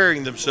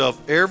preparing themselves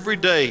every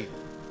day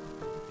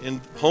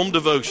in home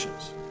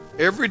devotions,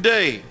 every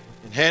day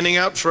in handing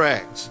out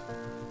tracts,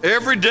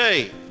 every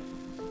day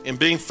in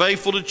being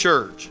faithful to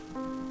church,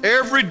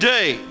 every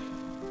day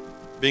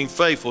being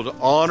faithful to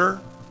honor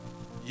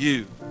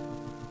you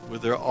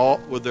with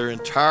their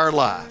entire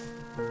life,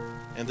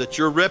 and that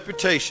your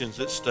reputation's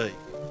at stake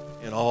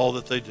in all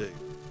that they do.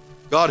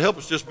 God, help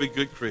us just be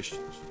good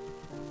Christians.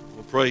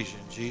 We'll praise you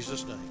in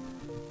Jesus' name.